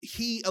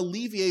 he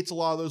alleviates a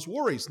lot of those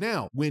worries.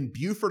 Now, when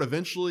Buford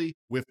eventually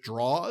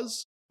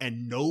withdraws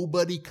and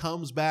nobody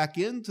comes back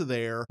into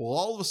there, well,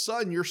 all of a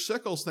sudden you're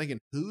Sickles thinking,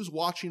 who's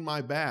watching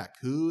my back?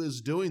 Who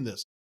is doing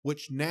this?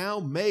 Which now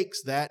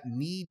makes that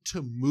need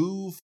to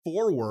move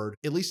forward,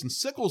 at least in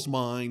Sickles'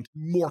 mind,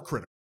 more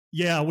critical.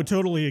 Yeah, I would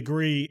totally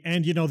agree.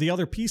 And, the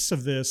other piece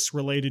of this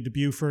related to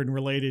Buford and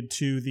related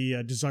to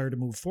the desire to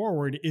move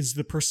forward is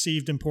the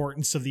perceived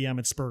importance of the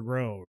Emmitsburg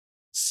Road.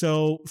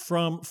 So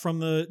from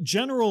the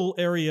general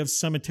area of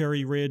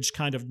Cemetery Ridge,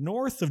 kind of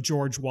north of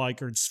George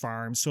Weichard's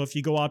farm, so if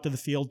you go out to the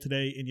field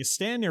today and you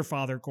stand near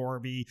Father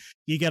Corby,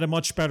 you get a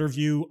much better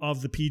view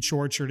of the peach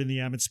orchard and the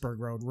Emmitsburg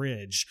Road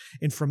Ridge.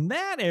 And from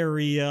that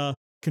area,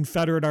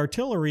 Confederate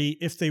artillery,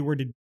 if they were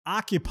to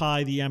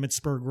occupy the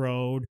Emmitsburg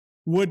Road,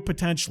 would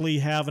potentially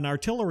have an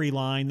artillery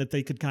line that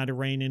they could kind of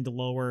rein into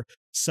lower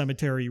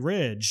Cemetery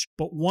Ridge.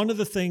 But one of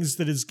the things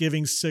that is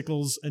giving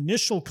Sickles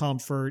initial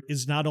comfort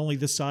is not only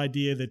this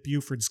idea that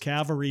Buford's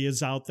cavalry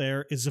is out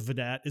there, is a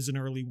vedette, is an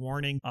early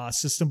warning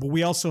system, but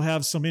we also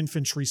have some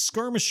infantry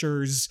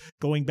skirmishers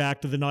going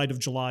back to the night of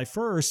July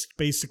 1st,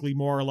 basically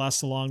more or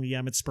less along the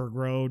Emmitsburg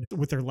Road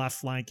with their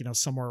left flank,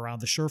 somewhere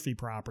around the Sherfy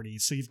property.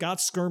 So you've got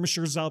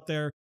skirmishers out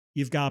there,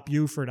 you've got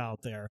Buford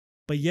out there.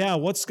 But yeah,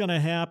 what's going to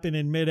happen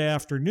in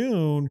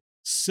mid-afternoon?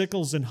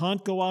 Sickles and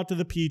Hunt go out to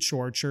the peach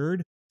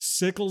orchard.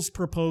 Sickles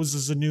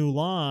proposes a new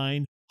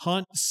line.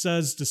 Hunt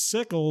says to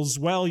Sickles,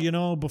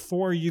 well,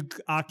 before you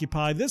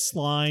occupy this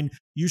line,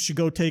 you should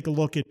go take a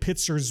look at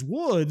Pitzer's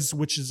Woods,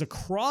 which is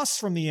across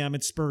from the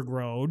Emmitsburg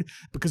Road,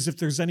 because if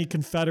there's any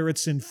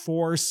Confederates in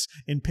force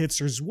in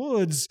Pitzer's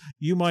Woods,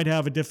 you might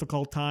have a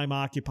difficult time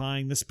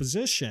occupying this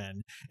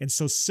position. And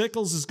so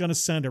Sickles is going to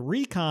send a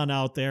recon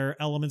out there,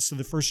 elements of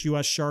the 1st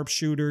U.S.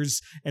 Sharpshooters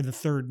and the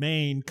 3rd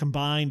Maine,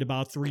 combined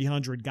about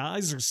 300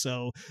 guys or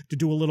so, to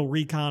do a little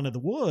recon of the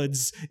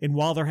woods. And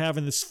while they're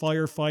having this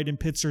firefight in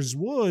Pitzer's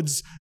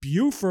Woods,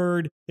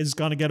 Buford is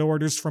going to get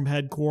orders from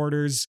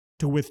headquarters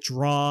to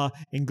withdraw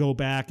and go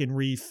back and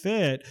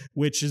refit,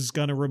 which is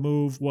going to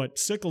remove what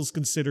Sickles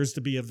considers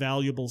to be a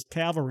valuable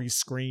cavalry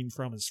screen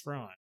from his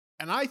front.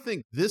 And I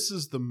think this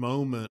is the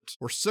moment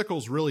where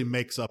Sickles really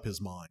makes up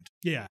his mind.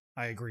 Yeah,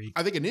 I agree.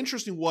 I think an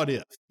interesting what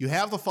if. You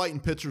have the fight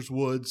in Pitzer's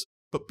Woods,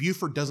 but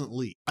Buford doesn't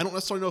leave. I don't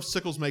necessarily know if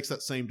Sickles makes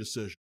that same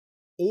decision.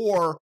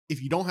 Or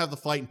if you don't have the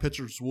fight in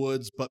Pitzer's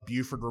Woods, but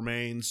Buford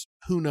remains,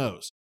 who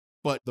knows?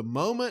 But the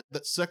moment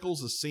that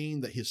Sickles is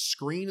seeing that his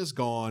screen is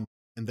gone,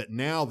 and that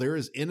now there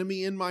is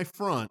enemy in my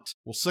front,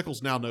 well,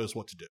 Sickles now knows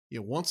what to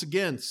do. Once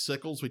again,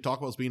 Sickles, we talk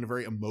about as being a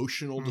very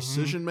emotional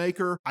decision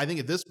maker. I think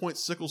at this point,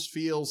 Sickles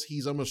feels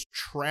he's almost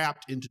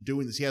trapped into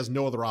doing this. He has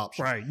no other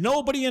option. Right.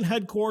 Nobody in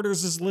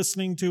headquarters is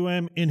listening to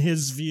him. In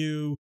his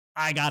view,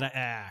 I gotta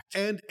act.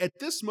 And at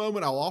this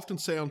moment, I'll often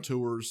say on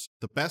tours,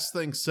 the best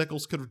thing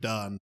Sickles could have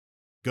done,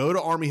 go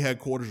to Army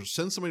headquarters or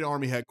send somebody to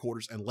Army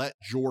headquarters and let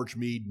George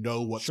Meade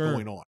know what's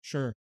going on.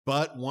 Sure.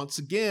 But once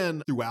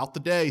again, throughout the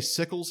day,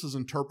 Sickles has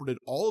interpreted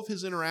all of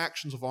his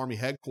interactions with Army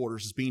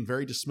headquarters as being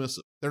very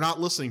dismissive. They're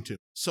not listening to him.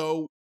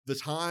 So the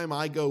time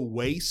I go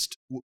waste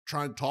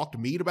trying to talk to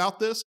Meade about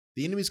this,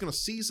 the enemy's going to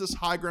seize this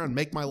high ground and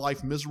make my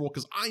life miserable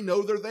because I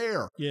know they're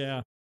there.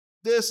 Yeah.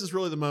 This is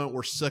really the moment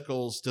where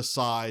Sickles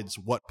decides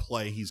what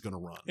play he's going to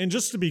run. And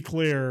just to be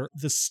clear,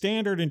 the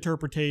standard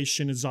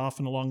interpretation is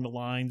often along the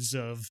lines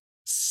of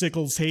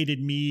Sickles hated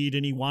Meade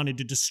and he wanted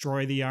to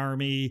destroy the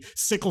army.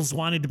 Sickles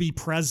wanted to be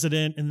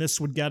president and this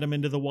would get him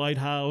into the White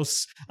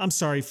House. I'm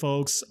sorry,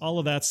 folks. All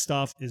of that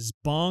stuff is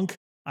bunk.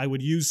 I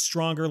would use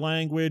stronger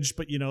language,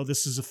 but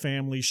this is a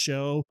family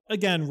show.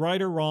 Again,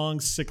 right or wrong,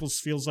 Sickles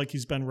feels like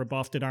he's been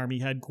rebuffed at Army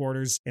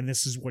headquarters and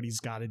this is what he's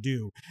got to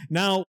do.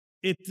 Now,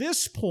 at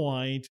this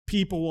point,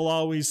 people will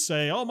always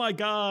say, oh my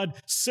God,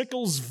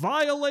 Sickles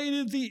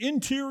violated the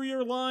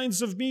interior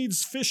lines of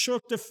Meade's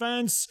fishhook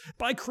defense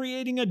by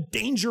creating a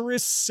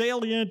dangerous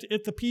salient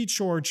at the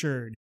peach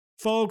orchard.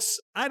 Folks,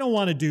 I don't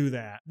want to do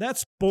that.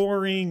 That's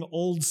boring,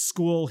 old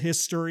school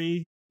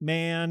history,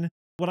 man.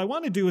 What I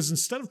want to do is,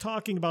 instead of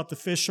talking about the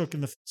fishhook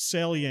and the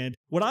salient,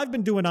 what I've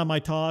been doing on my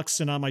talks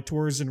and on my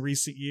tours in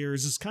recent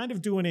years is kind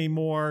of doing a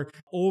more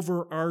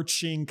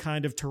overarching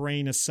kind of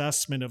terrain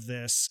assessment of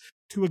this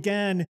to,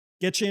 again,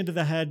 get you into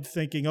the head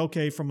thinking,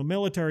 okay, from a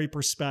military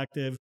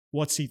perspective,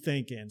 what's he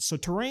thinking? So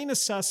terrain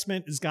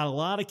assessment has got a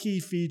lot of key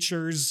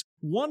features.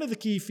 One of the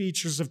key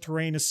features of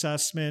terrain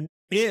assessment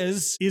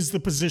is the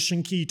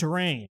position key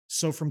terrain.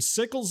 So from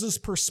Sickles'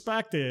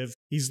 perspective,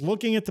 he's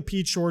looking at the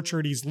Peach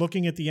Orchard, he's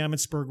looking at the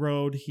Emmitsburg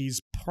Road,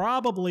 he's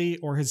probably,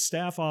 or his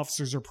staff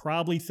officers are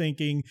probably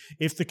thinking,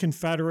 if the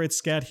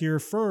Confederates get here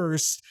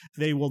first,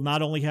 they will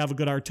not only have a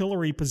good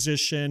artillery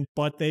position,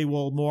 but they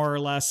will more or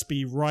less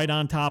be right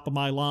on top of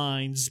my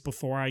lines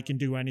before I can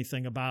do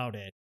anything about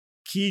it.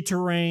 Key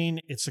terrain,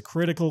 it's a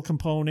critical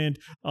component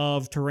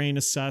of terrain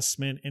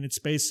assessment, and it's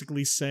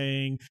basically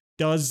saying,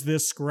 does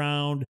this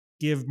ground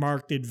give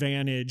marked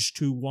advantage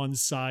to one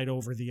side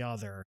over the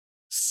other?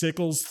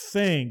 Sickles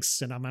thinks,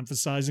 and I'm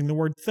emphasizing the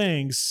word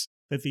thinks,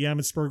 that the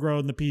Emmitsburg Road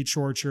and the Peach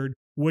Orchard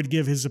would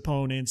give his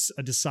opponents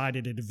a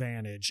decided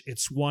advantage.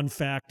 It's one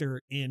factor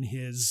in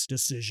his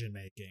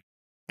decision-making.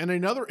 And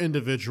another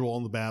individual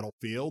on the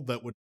battlefield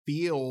that would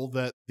feel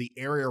that the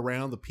area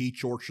around the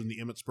Peach Orchard and the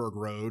Emmitsburg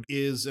Road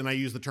is, and I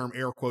use the term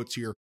air quotes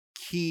here,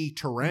 key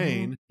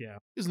terrain,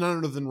 is none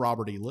other than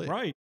Robert E. Lee.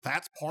 Right.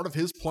 That's part of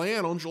his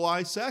plan on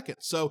July 2nd.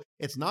 So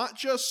it's not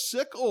just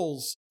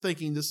Sickles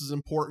thinking this is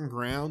important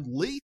ground.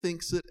 Lee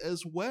thinks it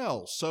as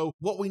well. So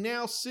what we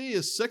now see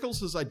is Sickles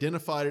has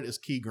identified it as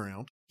key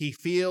ground. He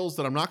feels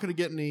that I'm not going to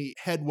get any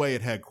headway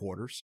at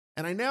headquarters.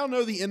 And I now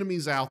know the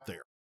enemy's out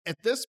there.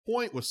 At this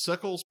point, with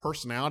Sickles,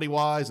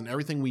 personality-wise, and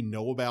everything we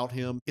know about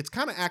him, it's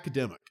kind of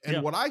academic.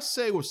 And what I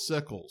say with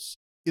Sickles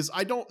is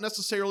I don't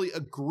necessarily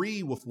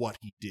agree with what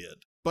he did,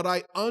 but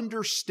I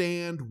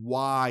understand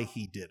why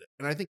he did it.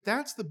 And I think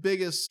that's the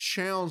biggest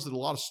challenge that a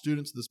lot of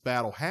students in this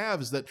battle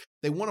have, is that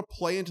they want to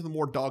play into the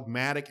more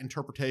dogmatic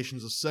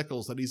interpretations of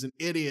Sickles, that he's an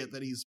idiot,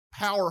 that he's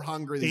power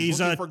hungry, that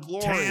he's looking for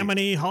glory. He's a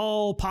Tammany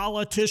Hall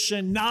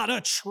politician, not a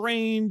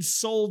trained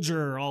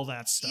soldier, all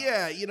that stuff.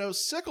 Yeah, you know,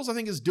 Sickles, I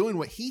think, is doing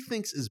what he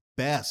thinks is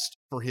best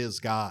for his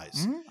guys.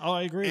 Mm-hmm. Oh,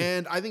 I agree.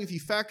 And I think if you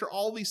factor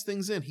all these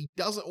things in, he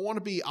doesn't want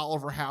to be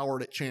Oliver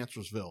Howard at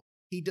Chancellorsville.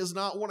 He does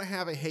not want to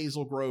have a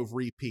Hazel Grove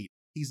repeat.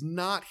 He's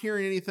not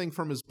hearing anything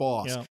from his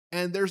boss. Yeah.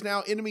 And there's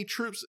now enemy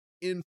troops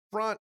in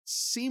front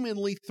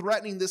seemingly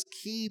threatening this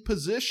key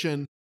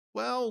position.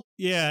 Well,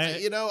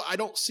 you know, I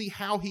don't see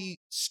how he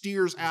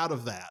steers out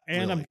of that.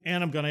 And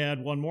I'm going to add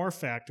one more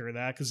factor to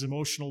that, because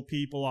emotional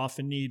people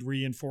often need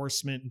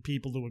reinforcement and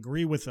people to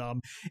agree with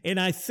them. And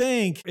I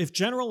think if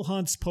General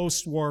Hunt's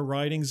post-war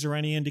writings are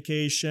any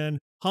indication,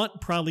 Hunt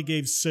probably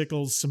gave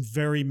Sickles some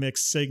very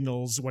mixed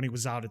signals when he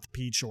was out at the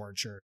Peach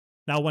Orchard.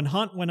 Now, when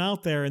Hunt went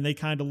out there and they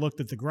kind of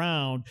looked at the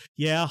ground,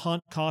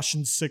 Hunt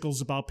cautioned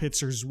Sickles about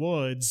Pitzer's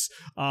Woods,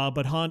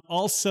 but Hunt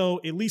also,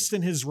 at least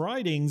in his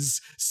writings,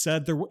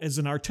 said there, as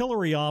an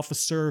artillery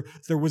officer,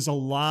 there was a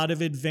lot of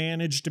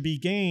advantage to be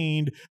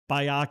gained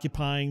by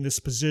occupying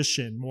this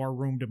position, more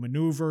room to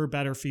maneuver,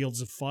 better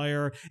fields of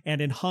fire,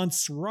 and in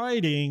Hunt's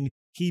writing,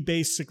 he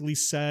basically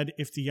said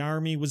if the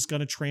Army was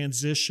going to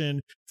transition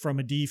from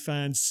a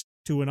defense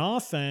to an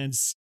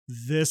offense,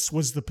 this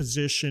was the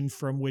position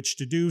from which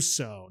to do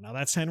so. Now,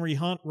 that's Henry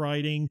Hunt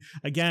writing,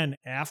 again,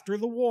 after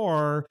the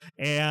war,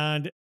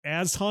 and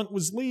as Hunt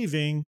was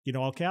leaving,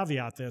 I'll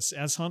caveat this,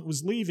 as Hunt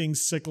was leaving,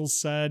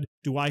 Sickles said,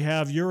 do I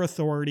have your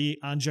authority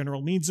on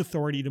General Meade's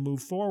authority to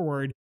move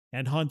forward?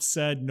 And Hunt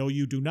said, no,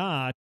 you do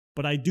not.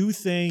 But I do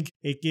think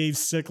it gave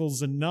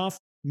Sickles enough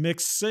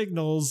mixed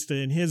signals to,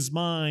 in his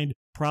mind,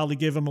 probably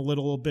give him a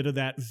little bit of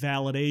that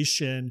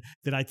validation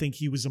that I think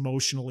he was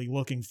emotionally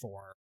looking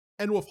for.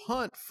 And with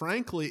Hunt,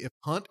 frankly, if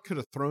Hunt could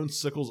have thrown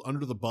Sickles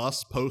under the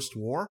bus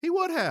post-war, he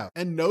would have.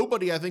 And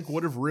nobody, I think,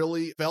 would have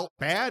really felt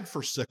bad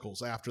for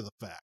Sickles after the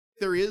fact.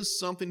 There is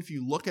something, if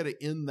you look at it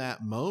in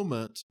that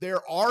moment,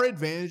 there are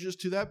advantages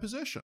to that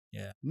position.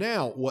 Yeah.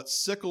 Now, what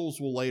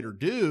Sickles will later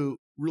do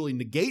really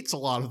negates a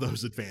lot of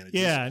those advantages.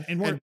 Yeah,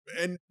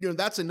 and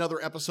that's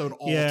another episode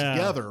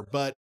altogether. Yeah.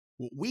 But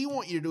what we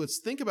want you to do is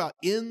think about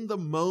in the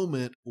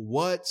moment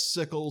what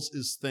Sickles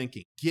is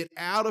thinking. Get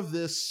out of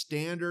this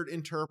standard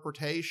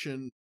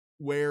interpretation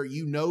where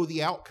you know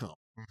the outcome.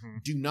 Mm-hmm.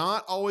 Do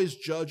not always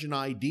judge an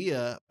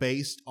idea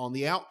based on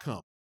the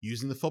outcome.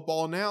 Using the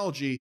football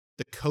analogy,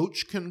 the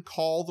coach can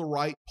call the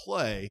right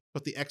play,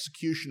 but the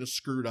execution is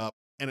screwed up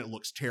and it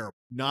looks terrible.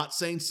 Not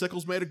saying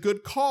Sickles made a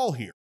good call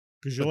here.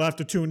 Because you'll have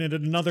to tune in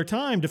at another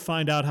time to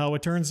find out how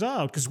it turns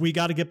out, because we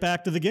got to get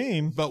back to the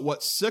game. But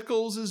what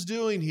Sickles is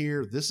doing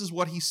here, this is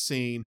what he's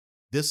seen,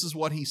 this is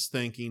what he's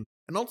thinking,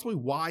 and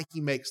ultimately why he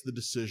makes the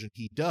decision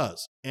he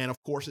does. And of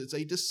course, it's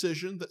a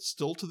decision that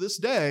still to this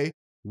day,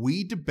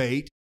 we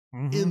debate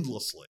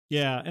endlessly.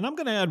 Yeah, and I'm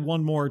going to add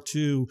one more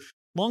too.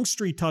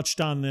 Longstreet touched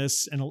on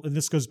this, and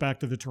this goes back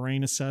to the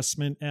terrain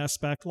assessment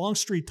aspect.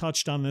 Longstreet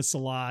touched on this a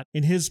lot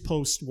in his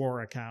post-war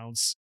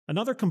accounts.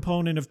 Another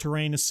component of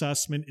terrain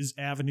assessment is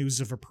avenues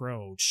of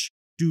approach.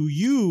 Do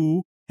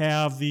you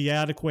have the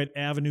adequate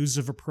avenues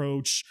of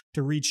approach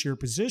to reach your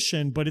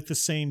position, but at the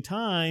same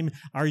time,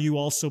 are you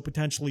also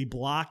potentially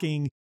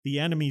blocking the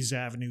enemy's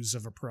avenues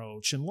of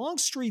approach? And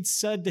Longstreet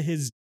said to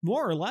his,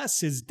 more or less,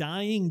 his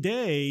dying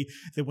day,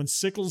 that when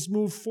Sickles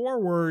moved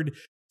forward,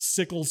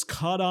 Sickles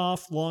cut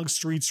off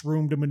Longstreet's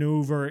room to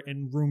maneuver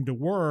and room to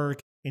work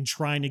in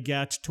trying to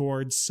get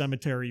towards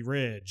Cemetery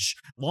Ridge.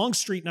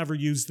 Longstreet never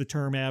used the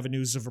term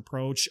avenues of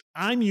approach.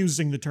 I'm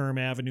using the term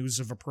avenues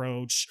of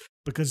approach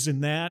because in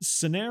that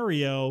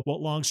scenario,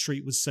 what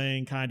Longstreet was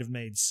saying kind of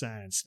made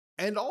sense.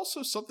 And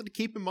also something to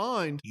keep in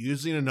mind,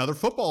 using another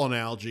football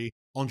analogy,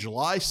 on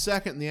July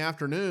 2nd in the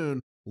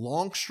afternoon,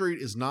 Longstreet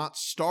is not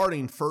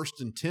starting 1st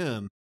and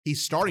 10.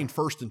 He's starting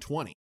 1st and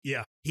 20.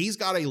 Yeah. He's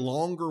got a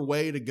longer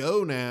way to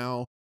go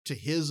now to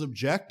his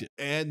objective.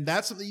 And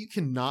that's something you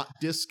cannot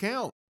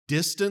discount.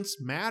 Distance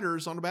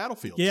matters on a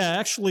battlefield. Yeah,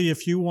 actually,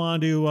 if you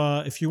want to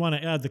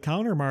add the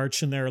counter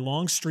march in there,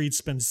 Longstreet's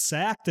been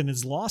sacked and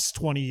has lost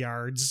 20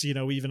 yards,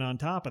 even on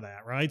top of that,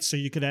 right? So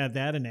you could add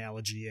that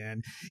analogy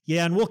in.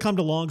 Yeah, and we'll come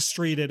to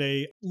Longstreet at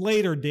a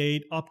later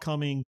date,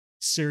 upcoming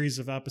series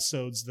of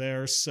episodes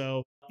there.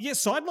 So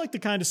I'd like to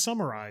kind of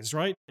summarize,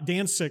 right?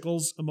 Dan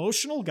Sickles,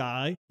 emotional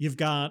guy. You've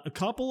got a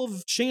couple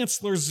of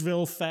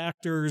Chancellorsville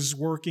factors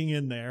working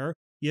in there.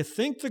 You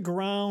think the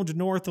ground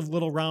north of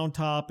Little Round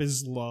Top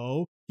is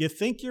low. You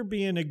think you're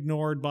being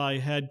ignored by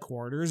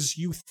headquarters.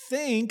 You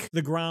think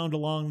the ground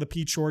along the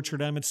Peach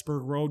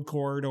Orchard-Emmitsburg Road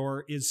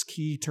corridor is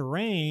key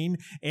terrain.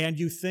 And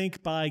you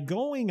think by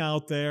going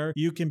out there,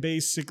 you can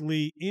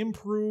basically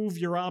improve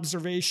your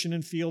observation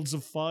in fields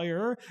of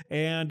fire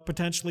and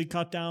potentially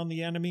cut down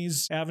the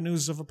enemy's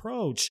avenues of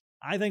approach.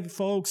 I think,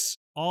 folks,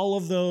 all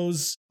of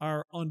those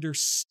are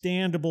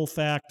understandable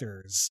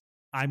factors.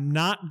 I'm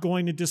not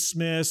going to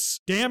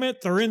dismiss, damn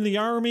it, they're in the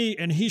Army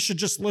and he should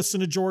just listen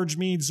to George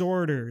Meade's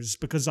orders,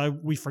 because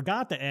we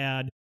forgot to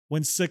add,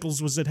 when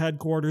Sickles was at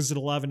headquarters at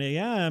 11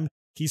 a.m.,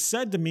 he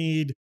said to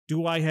Meade,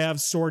 do I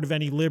have sort of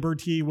any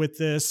liberty with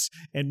this?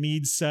 And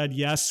Meade said,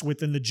 yes,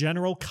 within the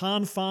general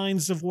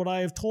confines of what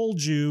I have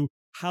told you.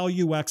 How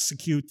you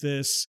execute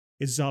this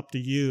is up to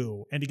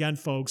you. And again,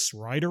 folks,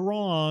 right or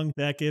wrong,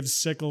 that gives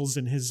Sickles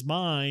in his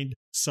mind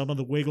some of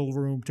the wiggle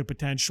room to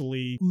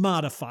potentially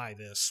modify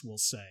this, we'll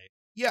say.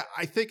 Yeah,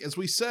 I think, as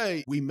we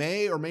say, we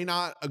may or may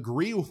not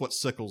agree with what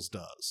Sickles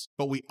does,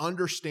 but we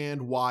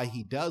understand why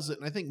he does it.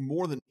 And I think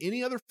more than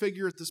any other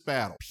figure at this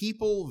battle,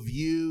 people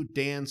view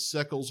Dan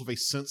Sickles with a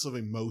sense of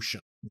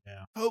emotion.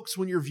 Yeah. Folks,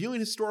 when you're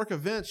viewing historic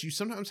events, you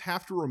sometimes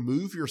have to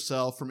remove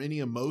yourself from any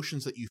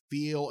emotions that you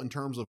feel in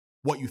terms of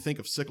what you think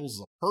of Sickles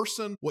as a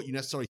person, what you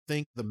necessarily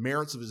think the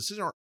merits of his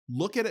decision are.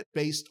 Look at it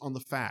based on the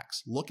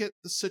facts. Look at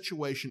the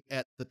situation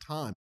at the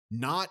time.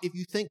 Not if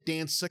you think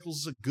Dan Sickles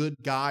is a good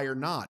guy or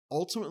not.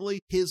 Ultimately,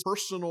 his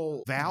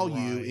personal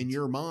value in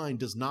your mind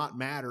does not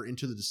matter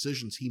into the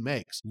decisions he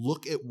makes.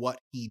 Look at what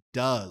he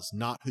does,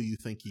 not who you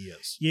think he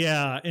is.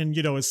 Yeah, and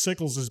as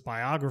Sickles'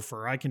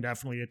 biographer, I can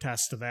definitely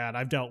attest to that.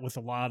 I've dealt with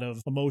a lot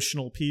of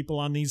emotional people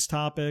on these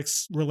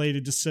topics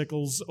related to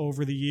Sickles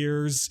over the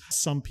years.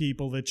 Some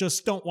people that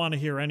just don't want to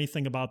hear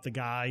anything about the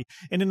guy.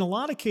 And in a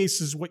lot of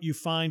cases, what you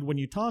find when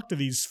you talk to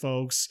these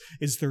folks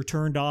is they're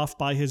turned off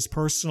by his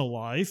personal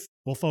life.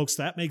 Well, folks,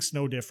 that makes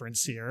no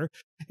difference here.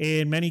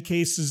 In many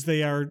cases,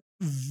 they are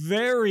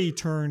very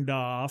turned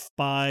off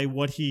by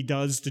what he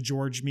does to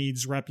George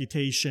Meade's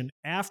reputation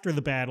after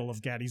the Battle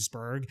of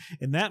Gettysburg.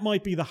 And that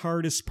might be the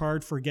hardest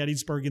part for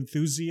Gettysburg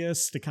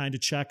enthusiasts to kind of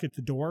check at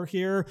the door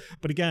here.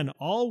 But again,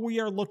 all we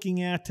are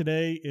looking at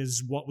today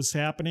is what was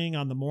happening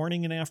on the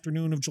morning and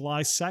afternoon of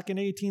July 2nd,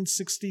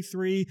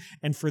 1863.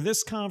 And for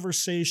this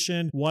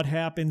conversation, what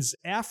happens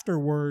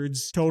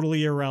afterwards,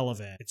 totally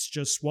irrelevant. It's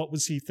just what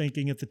was he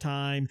thinking at the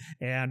time,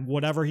 and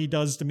whatever he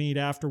does to Meade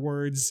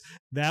afterwards,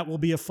 that will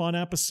be a fun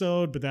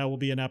episode, but that will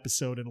be an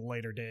episode at a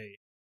later date.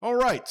 All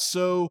right,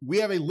 so we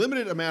have a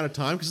limited amount of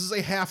time because this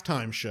is a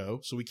halftime show,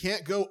 so we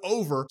can't go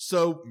over.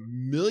 So,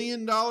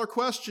 $1,000,000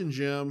 question,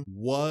 Jim.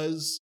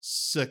 Was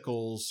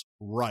Sickles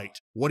right?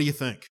 What do you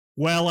think?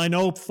 Well, I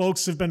know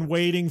folks have been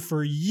waiting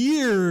for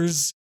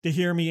years to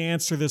hear me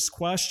answer this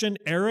question.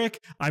 Eric,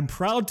 I'm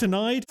proud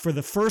tonight, for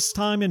the first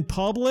time in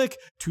public,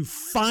 to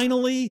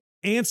finally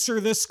answer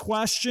this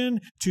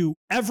question to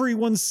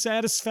everyone's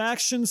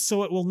satisfaction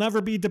so it will never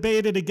be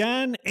debated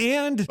again.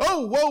 And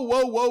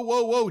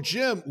whoa,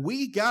 Jim,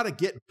 we got to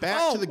get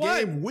back to the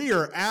game. We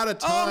are out of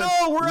time.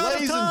 Oh no, we're out of time.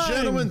 Ladies and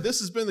gentlemen, this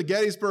has been the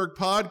Gettysburg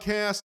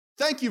Podcast.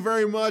 Thank you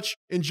very much.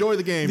 Enjoy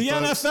the game,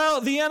 folks.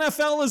 The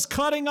NFL is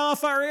cutting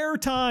off our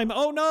airtime.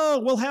 Oh no,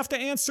 we'll have to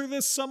answer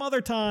this some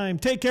other time.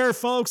 Take care,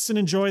 folks, and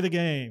enjoy the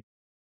game.